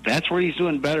 That's where he's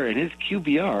doing better, and his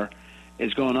QBR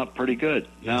is going up pretty good.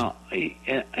 Now,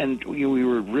 and we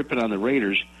were ripping on the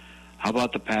Raiders. How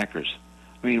about the Packers?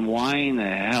 I mean, why in the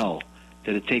hell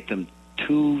did it take them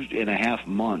 2.5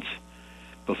 months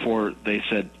before they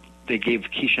said they gave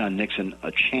Keyshawn Nixon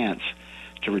a chance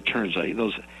to return? So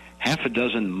those half a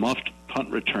dozen muffed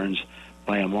punt returns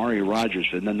by Amari Rodgers,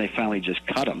 and then they finally just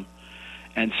cut him.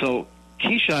 And so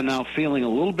Keyshawn now feeling a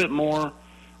little bit more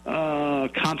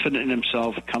confident in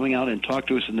himself, coming out and talked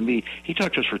to us in the meet. He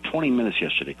talked to us for 20 minutes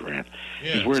yesterday, Grant.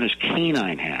 Yeah. He's wearing his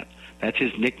canine hat. That's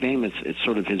his nickname. It's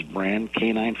sort of his brand,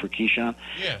 Canine for Keyshawn.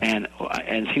 Yeah.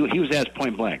 And he was asked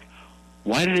point blank,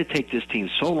 why did it take this team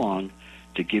so long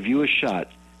to give you a shot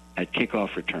at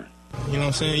kickoff return? You know what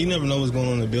I'm saying? You never know what's going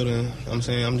on in the building. I'm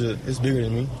saying it's bigger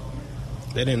than me.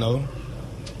 They didn't know.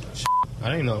 I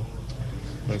didn't know.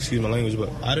 Excuse my language, but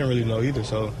I didn't really know either.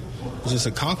 So it's just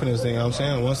a confidence thing. You know what I'm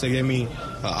saying? Once they gave me an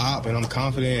op and I'm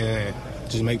confident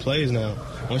and just make plays now.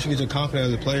 Once you get your confidence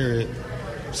as a player,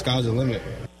 sky's the limit.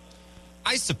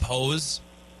 I suppose.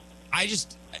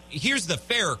 Here's the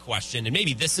fair question, and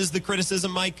maybe this is the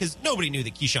criticism, Mike, because nobody knew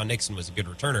that Keyshawn Nixon was a good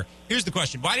returner. Here's the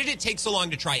question. Why did it take so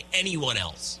long to try anyone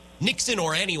else? Nixon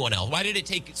or anyone else? Why did it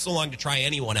take so long to try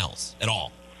anyone else at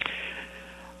all?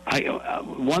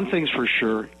 One thing's for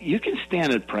sure. You can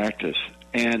stand at practice,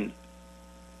 and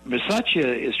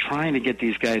Bisaccia is trying to get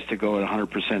these guys to go at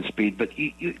 100% speed, but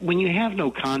when you have no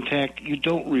contact, you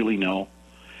don't really know.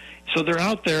 So they're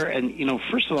out there, and,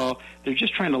 first of all, they're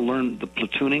just trying to learn the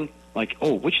platooning. Like,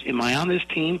 which am I on this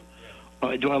team?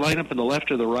 Do I line up in the left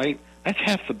or the right? That's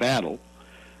half the battle.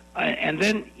 And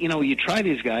then, you try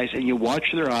these guys, and you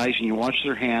watch their eyes, and you watch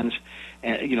their hands,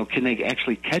 and, can they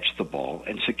actually catch the ball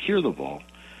and secure the ball?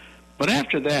 But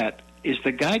after that, is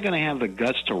the guy going to have the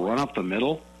guts to run up the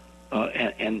middle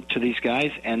and to these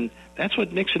guys? And that's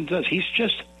what Nixon does. He's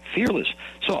just fearless.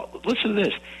 So listen to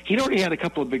this. He'd already had a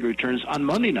couple of big returns on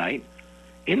Monday night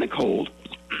in the cold,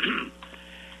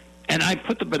 and I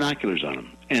put the binoculars on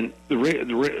him. And the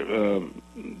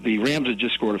Rams had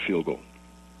just scored a field goal.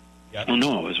 Yep. Oh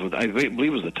no, I believe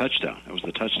it was the touchdown. It was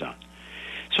the touchdown.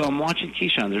 So I'm watching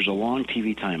Keyshawn. There's a long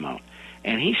TV timeout,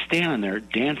 and he's standing there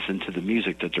dancing to the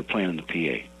music that they're playing in the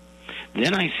PA.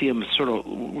 Then I see him sort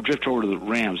of drift over to the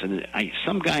Rams, and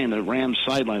some guy in the Rams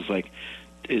sidelines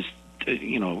is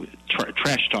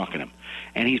trash talking him,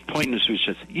 and he's pointing to his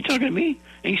chest. You talking to me?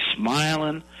 And he's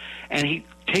smiling, and he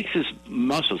takes his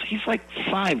muscles. He's like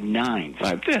 5'9",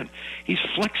 5'10". He's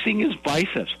flexing his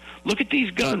biceps. Look at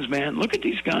these guns, man. Look at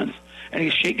these guns. And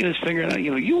he's shaking his finger.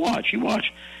 You watch.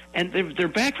 And they're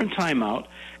back from timeout,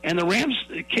 and the Rams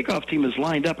kickoff team is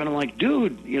lined up, and I'm like,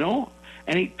 dude,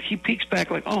 and he peeks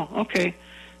back like, oh, okay.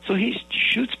 So he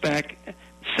shoots back,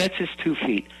 sets his 2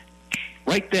 feet.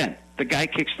 Right then, the guy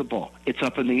kicks the ball. It's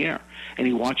up in the air. And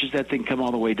he watches that thing come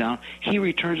all the way down. He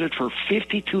returns it for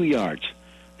 52 yards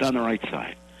down the right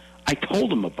side. I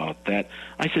told him about that.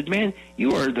 I said, man,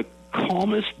 you are the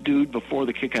calmest dude before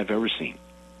the kick I've ever seen.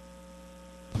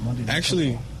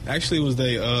 Actually, it was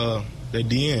their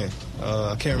DN.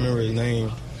 I can't remember his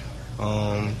name.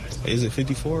 Is it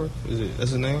 54?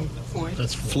 That's his name? Floyd.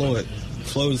 That's Floyd.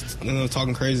 Floyd was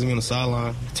talking crazy to me on the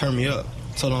sideline. Turned me up.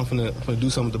 Told him I'm going to do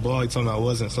something with the ball. He told me I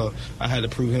wasn't, so I had to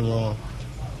prove him wrong.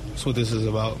 That's what this is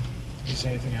about. Did you say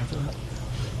anything after that?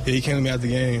 Yeah, he came to me after the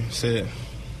game, said,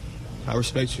 I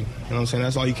respect you. You know what I'm saying?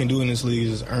 That's all you can do in this league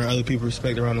is earn other people's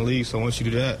respect around the league. So once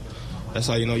you do that, that's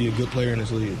how you know you're a good player in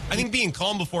this league. I think being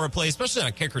calm before a play, especially on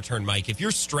a kick return, Mike, if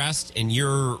you're stressed and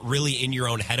you're really in your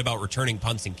own head about returning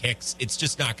punts and kicks, it's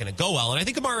just not going to go well. And I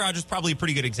think Amari Rodgers is probably a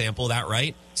pretty good example of that,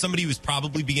 right? Somebody who's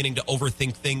probably beginning to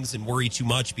overthink things and worry too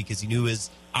much because he knew his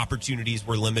opportunities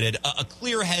were limited. A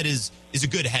clear head is a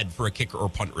good head for a kicker or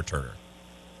punt returner.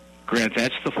 Grant,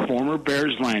 that's the former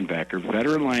Bears linebacker,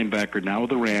 veteran linebacker, now with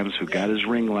the Rams, who got his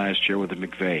ring last year with the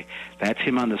McVay. That's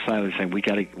him on the sideline saying, we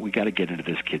got to get into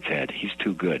this kid's head. He's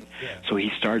too good. Yeah. So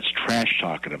he starts trash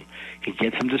talking him. He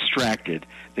gets him distracted.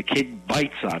 The kid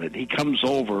bites on it. He comes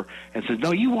over and says,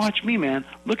 no, you watch me, man.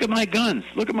 Look at my guns.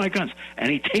 Look at my guns. And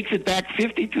he takes it back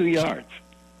 52 yards.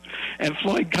 And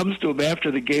Floyd comes to him after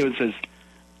the game and says,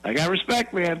 I got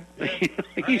respect, man.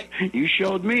 Yeah, you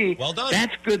showed me. Well done.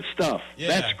 That's good stuff. Yeah.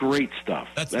 That's great stuff.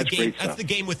 That's great stuff. That's the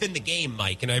game within the game,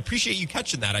 Mike, and I appreciate you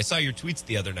catching that. I saw your tweets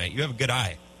the other night. You have a good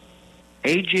eye.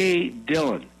 A.J.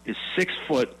 Dillon is 6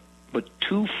 foot, but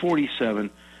 247,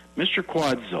 Mr.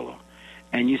 Quadzilla.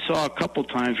 And you saw a couple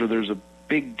times where there's a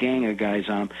big gang of guys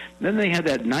on him. Then they had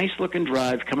that nice-looking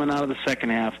drive coming out of the second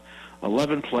half,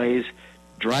 11 plays,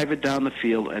 drive it down the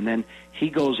field, and then he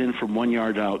goes in from 1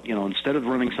 yard out. You know, instead of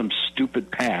running some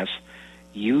stupid pass,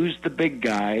 use the big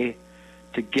guy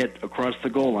to get across the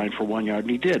goal line for 1 yard,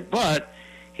 and he did. But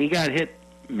he got hit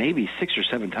maybe 6 or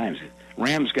 7 times.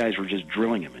 Rams guys were just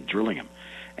drilling him.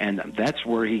 And that's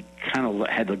where he kind of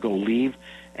had to go leave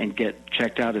and get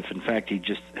checked out if, in fact, he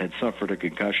just had suffered a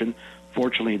concussion.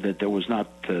 Fortunately, that was not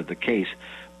the case.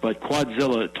 But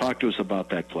Quadzilla talked to us about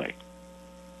that play.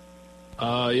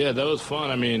 Yeah, that was fun.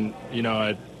 I mean, you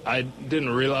know, I didn't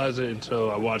realize it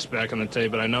until I watched back on the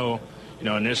tape, but I know, you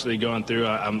know, initially going through,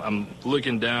 I'm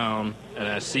looking down, and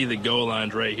I see the goal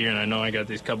lines right here, and I know I got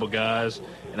these couple guys,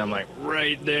 and I'm like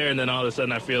right there, and then all of a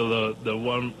sudden I feel the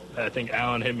one, I think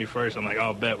Allen hit me first. I'm like,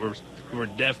 oh, bet we're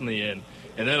definitely in.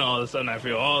 And then all of a sudden I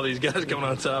feel all these guys coming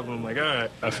on top, and I'm like, all right.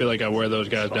 I feel like I wear those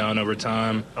guys down over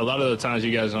time. A lot of the times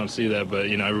you guys don't see that, but,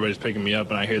 you know, everybody's picking me up,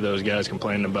 and I hear those guys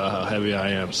complaining about how heavy I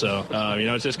am. So, you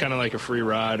know, it's just kind of like a free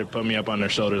ride. It put me up on their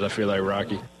shoulders. I feel like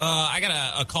Rocky. I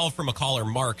got a call from a caller,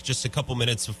 Mark, just a couple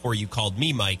minutes before you called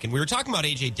me, Mike, and we were talking about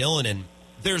A.J. Dillon, and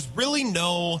there's really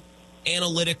no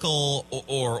analytical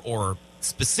or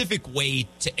specific way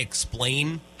to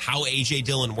explain how A.J.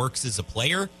 Dillon works as a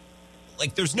player.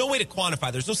 Like, there's no way to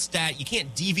quantify. There's no stat. You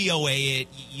can't DVOA it.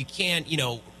 You can't, you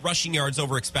know, rushing yards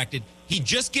over expected. He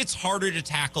just gets harder to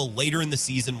tackle later in the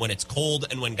season when it's cold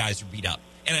and when guys are beat up.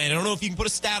 And I don't know if you can put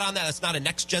a stat on that. It's not a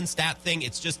next-gen stat thing.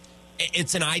 It's just,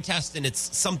 it's an eye test, and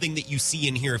it's something that you see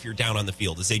in here if you're down on the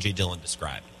field, as A.J. Dillon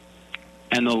described.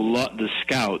 And the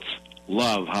scouts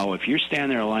love how if you're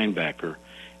standing there a linebacker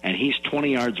and he's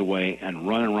 20 yards away and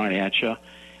running right at you,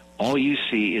 all you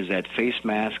see is that face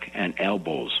mask and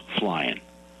elbows flying.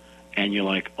 And you're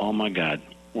like, oh, my God,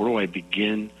 where do I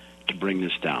begin to bring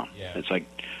this down? Yeah. It's like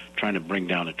trying to bring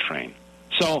down a train.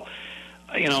 So,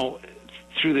 you know,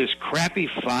 through this crappy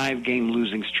 5-game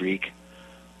losing streak,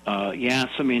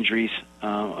 some injuries,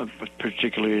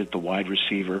 particularly at the wide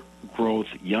receiver, growth,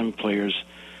 young players,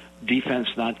 defense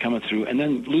not coming through, and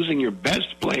then losing your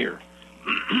best player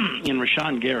in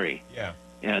Rashawn Gary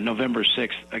November 6th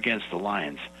against the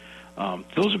Lions.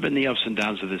 Those have been the ups and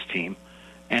downs of this team.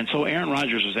 And so Aaron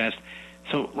Rodgers was asked,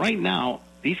 so right now,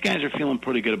 these guys are feeling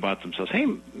pretty good about themselves. Hey,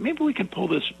 maybe we can pull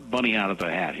this bunny out of the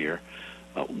hat here.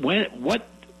 At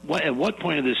what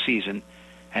point of this season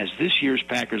has this year's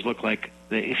Packers look like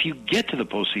that if you get to the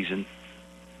postseason,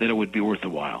 that it would be worth the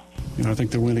while? You know, I think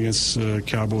the win against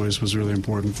Cowboys was really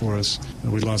important for us.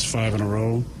 We lost 5 in a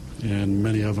row, and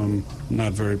many of them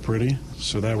not very pretty.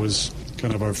 So that was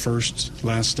kind of our first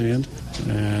last stand,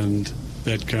 and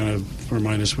that kind of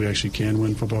reminded us we actually can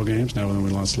win football games. Now we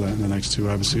lost in the next 2,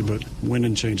 obviously, but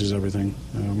winning changes everything.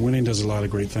 Winning does a lot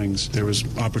of great things. There was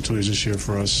opportunities this year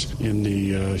for us in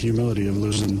the humility of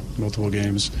losing multiple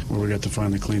games where we got to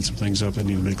finally clean some things up that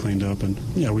needed to be cleaned up. And,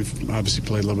 yeah, we've obviously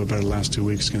played a little bit better the last 2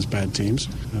 weeks against bad teams.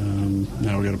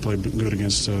 Now we got to play good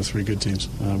against 3 good teams.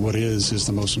 What is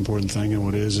the most important thing, and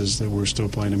what is that we're still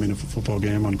playing a meaningful football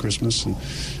game on Christmas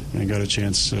and got a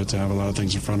chance to have a lot of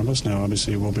things in front of us. Now,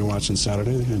 obviously, we'll be watching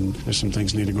Saturday, and there's some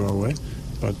things need to go our way,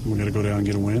 but we got to go down and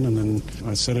get a win. And then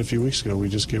I said it a few weeks ago, we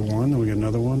just get one, and we get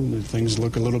another one. And things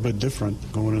look a little bit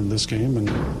different going into this game, and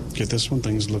get this one,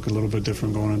 things look a little bit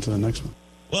different going into the next one.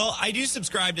 Well, I do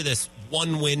subscribe to this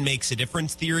one win makes a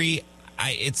difference theory.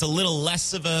 It's a little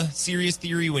less of a serious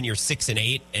theory when you're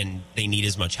 6-8 and they need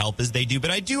as much help as they do.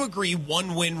 But I do agree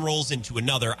one win rolls into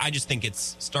another. I just think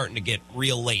it's starting to get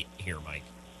real late here, Mike.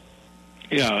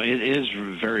 Yeah, it is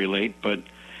very late, but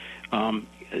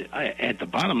at the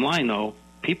bottom line, though,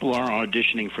 people are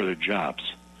auditioning for their jobs.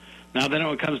 Now, then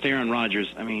when it comes to Aaron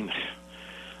Rodgers, I mean,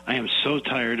 I am so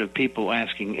tired of people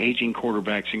asking aging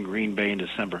quarterbacks in Green Bay in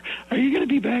December, are you going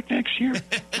to be back next year?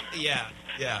 Yeah.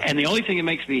 And the only thing that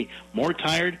makes me more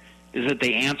tired is that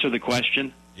they answer the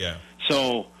question. Yeah.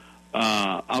 So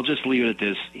I'll just leave it at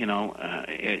this. You know,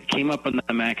 it came up on the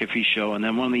McAfee show, and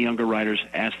then one of the younger writers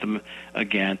asked them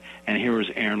again, and here was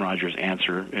Aaron Rodgers'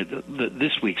 answer,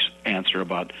 this week's answer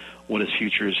about what his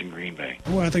future is in Green Bay.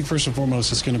 Well, I think first and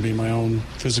foremost, it's going to be my own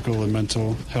physical and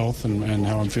mental health and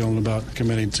how I'm feeling about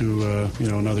committing to,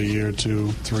 another year,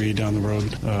 2, 3 down the road,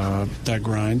 that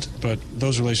grind. But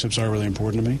those relationships are really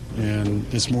important to me, and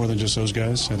it's more than just those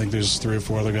guys. I think there's 3 or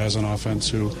 4 other guys on offense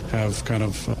who have kind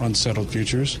of unsettled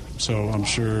futures. So I'm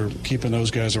sure keeping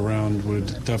those guys around would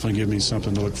definitely give me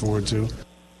something to look forward to.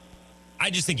 I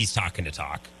just think he's talking to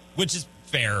talk, which is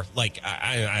fair. Like,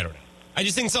 I don't know. I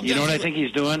just think something. You know what I think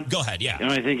he's doing? Go ahead, yeah. You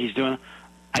know what I think he's doing?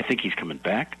 I think he's coming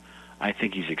back. I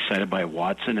think he's excited by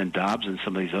Watson and Dobbs and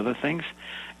some of these other things.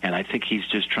 And I think he's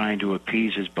just trying to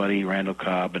appease his buddy Randall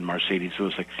Cobb and Mercedes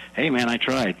Lewis. Like, hey, man, I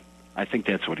tried. I think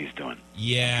that's what he's doing.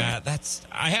 Yeah,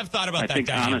 I have thought about that. I think,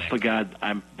 dynamic. honest to God,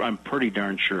 I'm pretty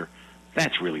darn sure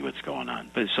that's really what's going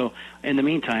on. But so, in the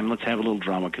meantime, let's have a little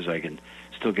drama because I can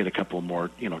still get a couple more,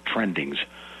 trendings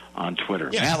on Twitter.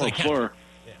 Yeah, Matt LaFleur,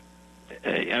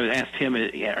 I asked him,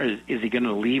 is he going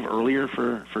to leave earlier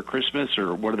for Christmas,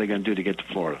 or what are they going to do to get to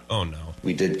Florida? Oh, no.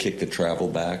 We did kick the travel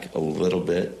back a little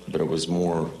bit, but it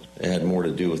had more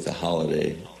to do with the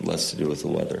holiday, less to do with the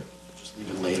weather. Just leave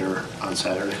it later on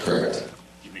Saturday? Correct.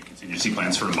 You make contingency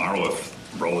plans for tomorrow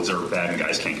if roads are bad and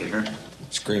guys can't get here?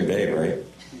 It's Green Bay, right?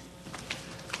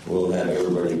 We'll have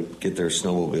everybody get their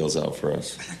snowmobiles out for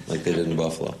us, like they did in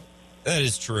Buffalo. That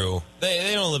is true.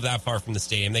 They don't live that far from the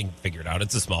stadium. They can figure it out.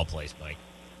 It's a small place, Mike.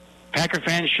 Packer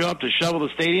fans show up to shovel the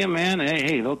stadium, man.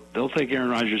 Hey, they'll take Aaron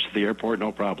Rodgers to the airport,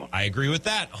 no problem. I agree with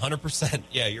that, 100%.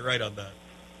 Yeah, you're right on that.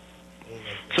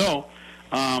 So,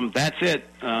 that's it.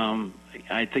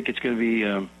 I think it's going to be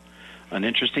an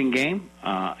interesting game.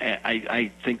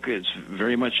 I think it's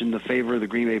very much in the favor of the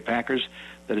Green Bay Packers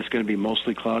that it's going to be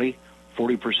mostly cloudy,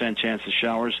 40% chance of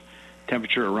showers,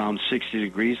 temperature around 60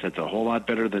 degrees. That's a whole lot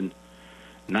better than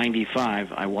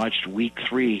 95. I watched Week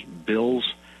 3,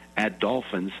 Bills at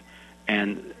Dolphins,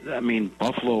 and, I mean,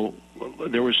 Buffalo,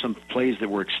 there were some plays that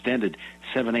were extended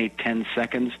 7, 8, 10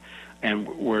 seconds, and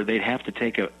where they'd have to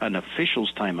take an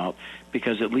official's timeout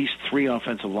because at least 3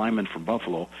 offensive linemen from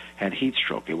Buffalo had heat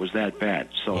stroke. It was that bad.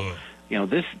 So,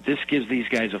 this gives these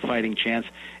guys a fighting chance.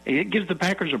 It gives the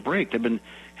Packers a break.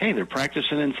 They're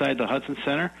practicing inside the Hudson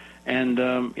Center, and,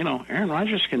 Aaron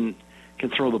Rodgers can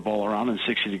throw the ball around in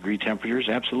 60-degree temperatures,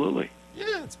 absolutely.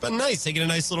 Yeah, it's been nice. They get a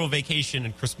nice little vacation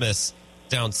and Christmas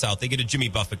down south. They get a Jimmy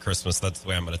Buffett Christmas. That's the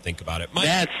way I'm going to think about it. Mike,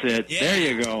 that's it. Yeah,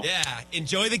 there you go. Yeah.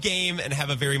 Enjoy the game and have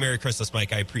a very Merry Christmas,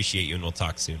 Mike. I appreciate you, and we'll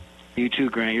talk soon. You too,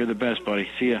 Grant. You're the best, buddy.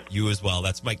 See ya. You as well.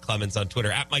 That's Mike Clemens on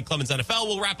Twitter, at Mike Clemens NFL.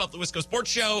 We'll wrap up the Wisco Sports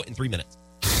Show in 3 minutes.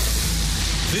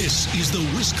 This is the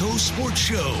Wisco Sports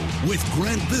Show with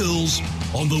Grant Bills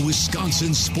on the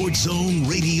Wisconsin Sports Zone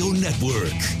Radio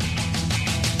Network.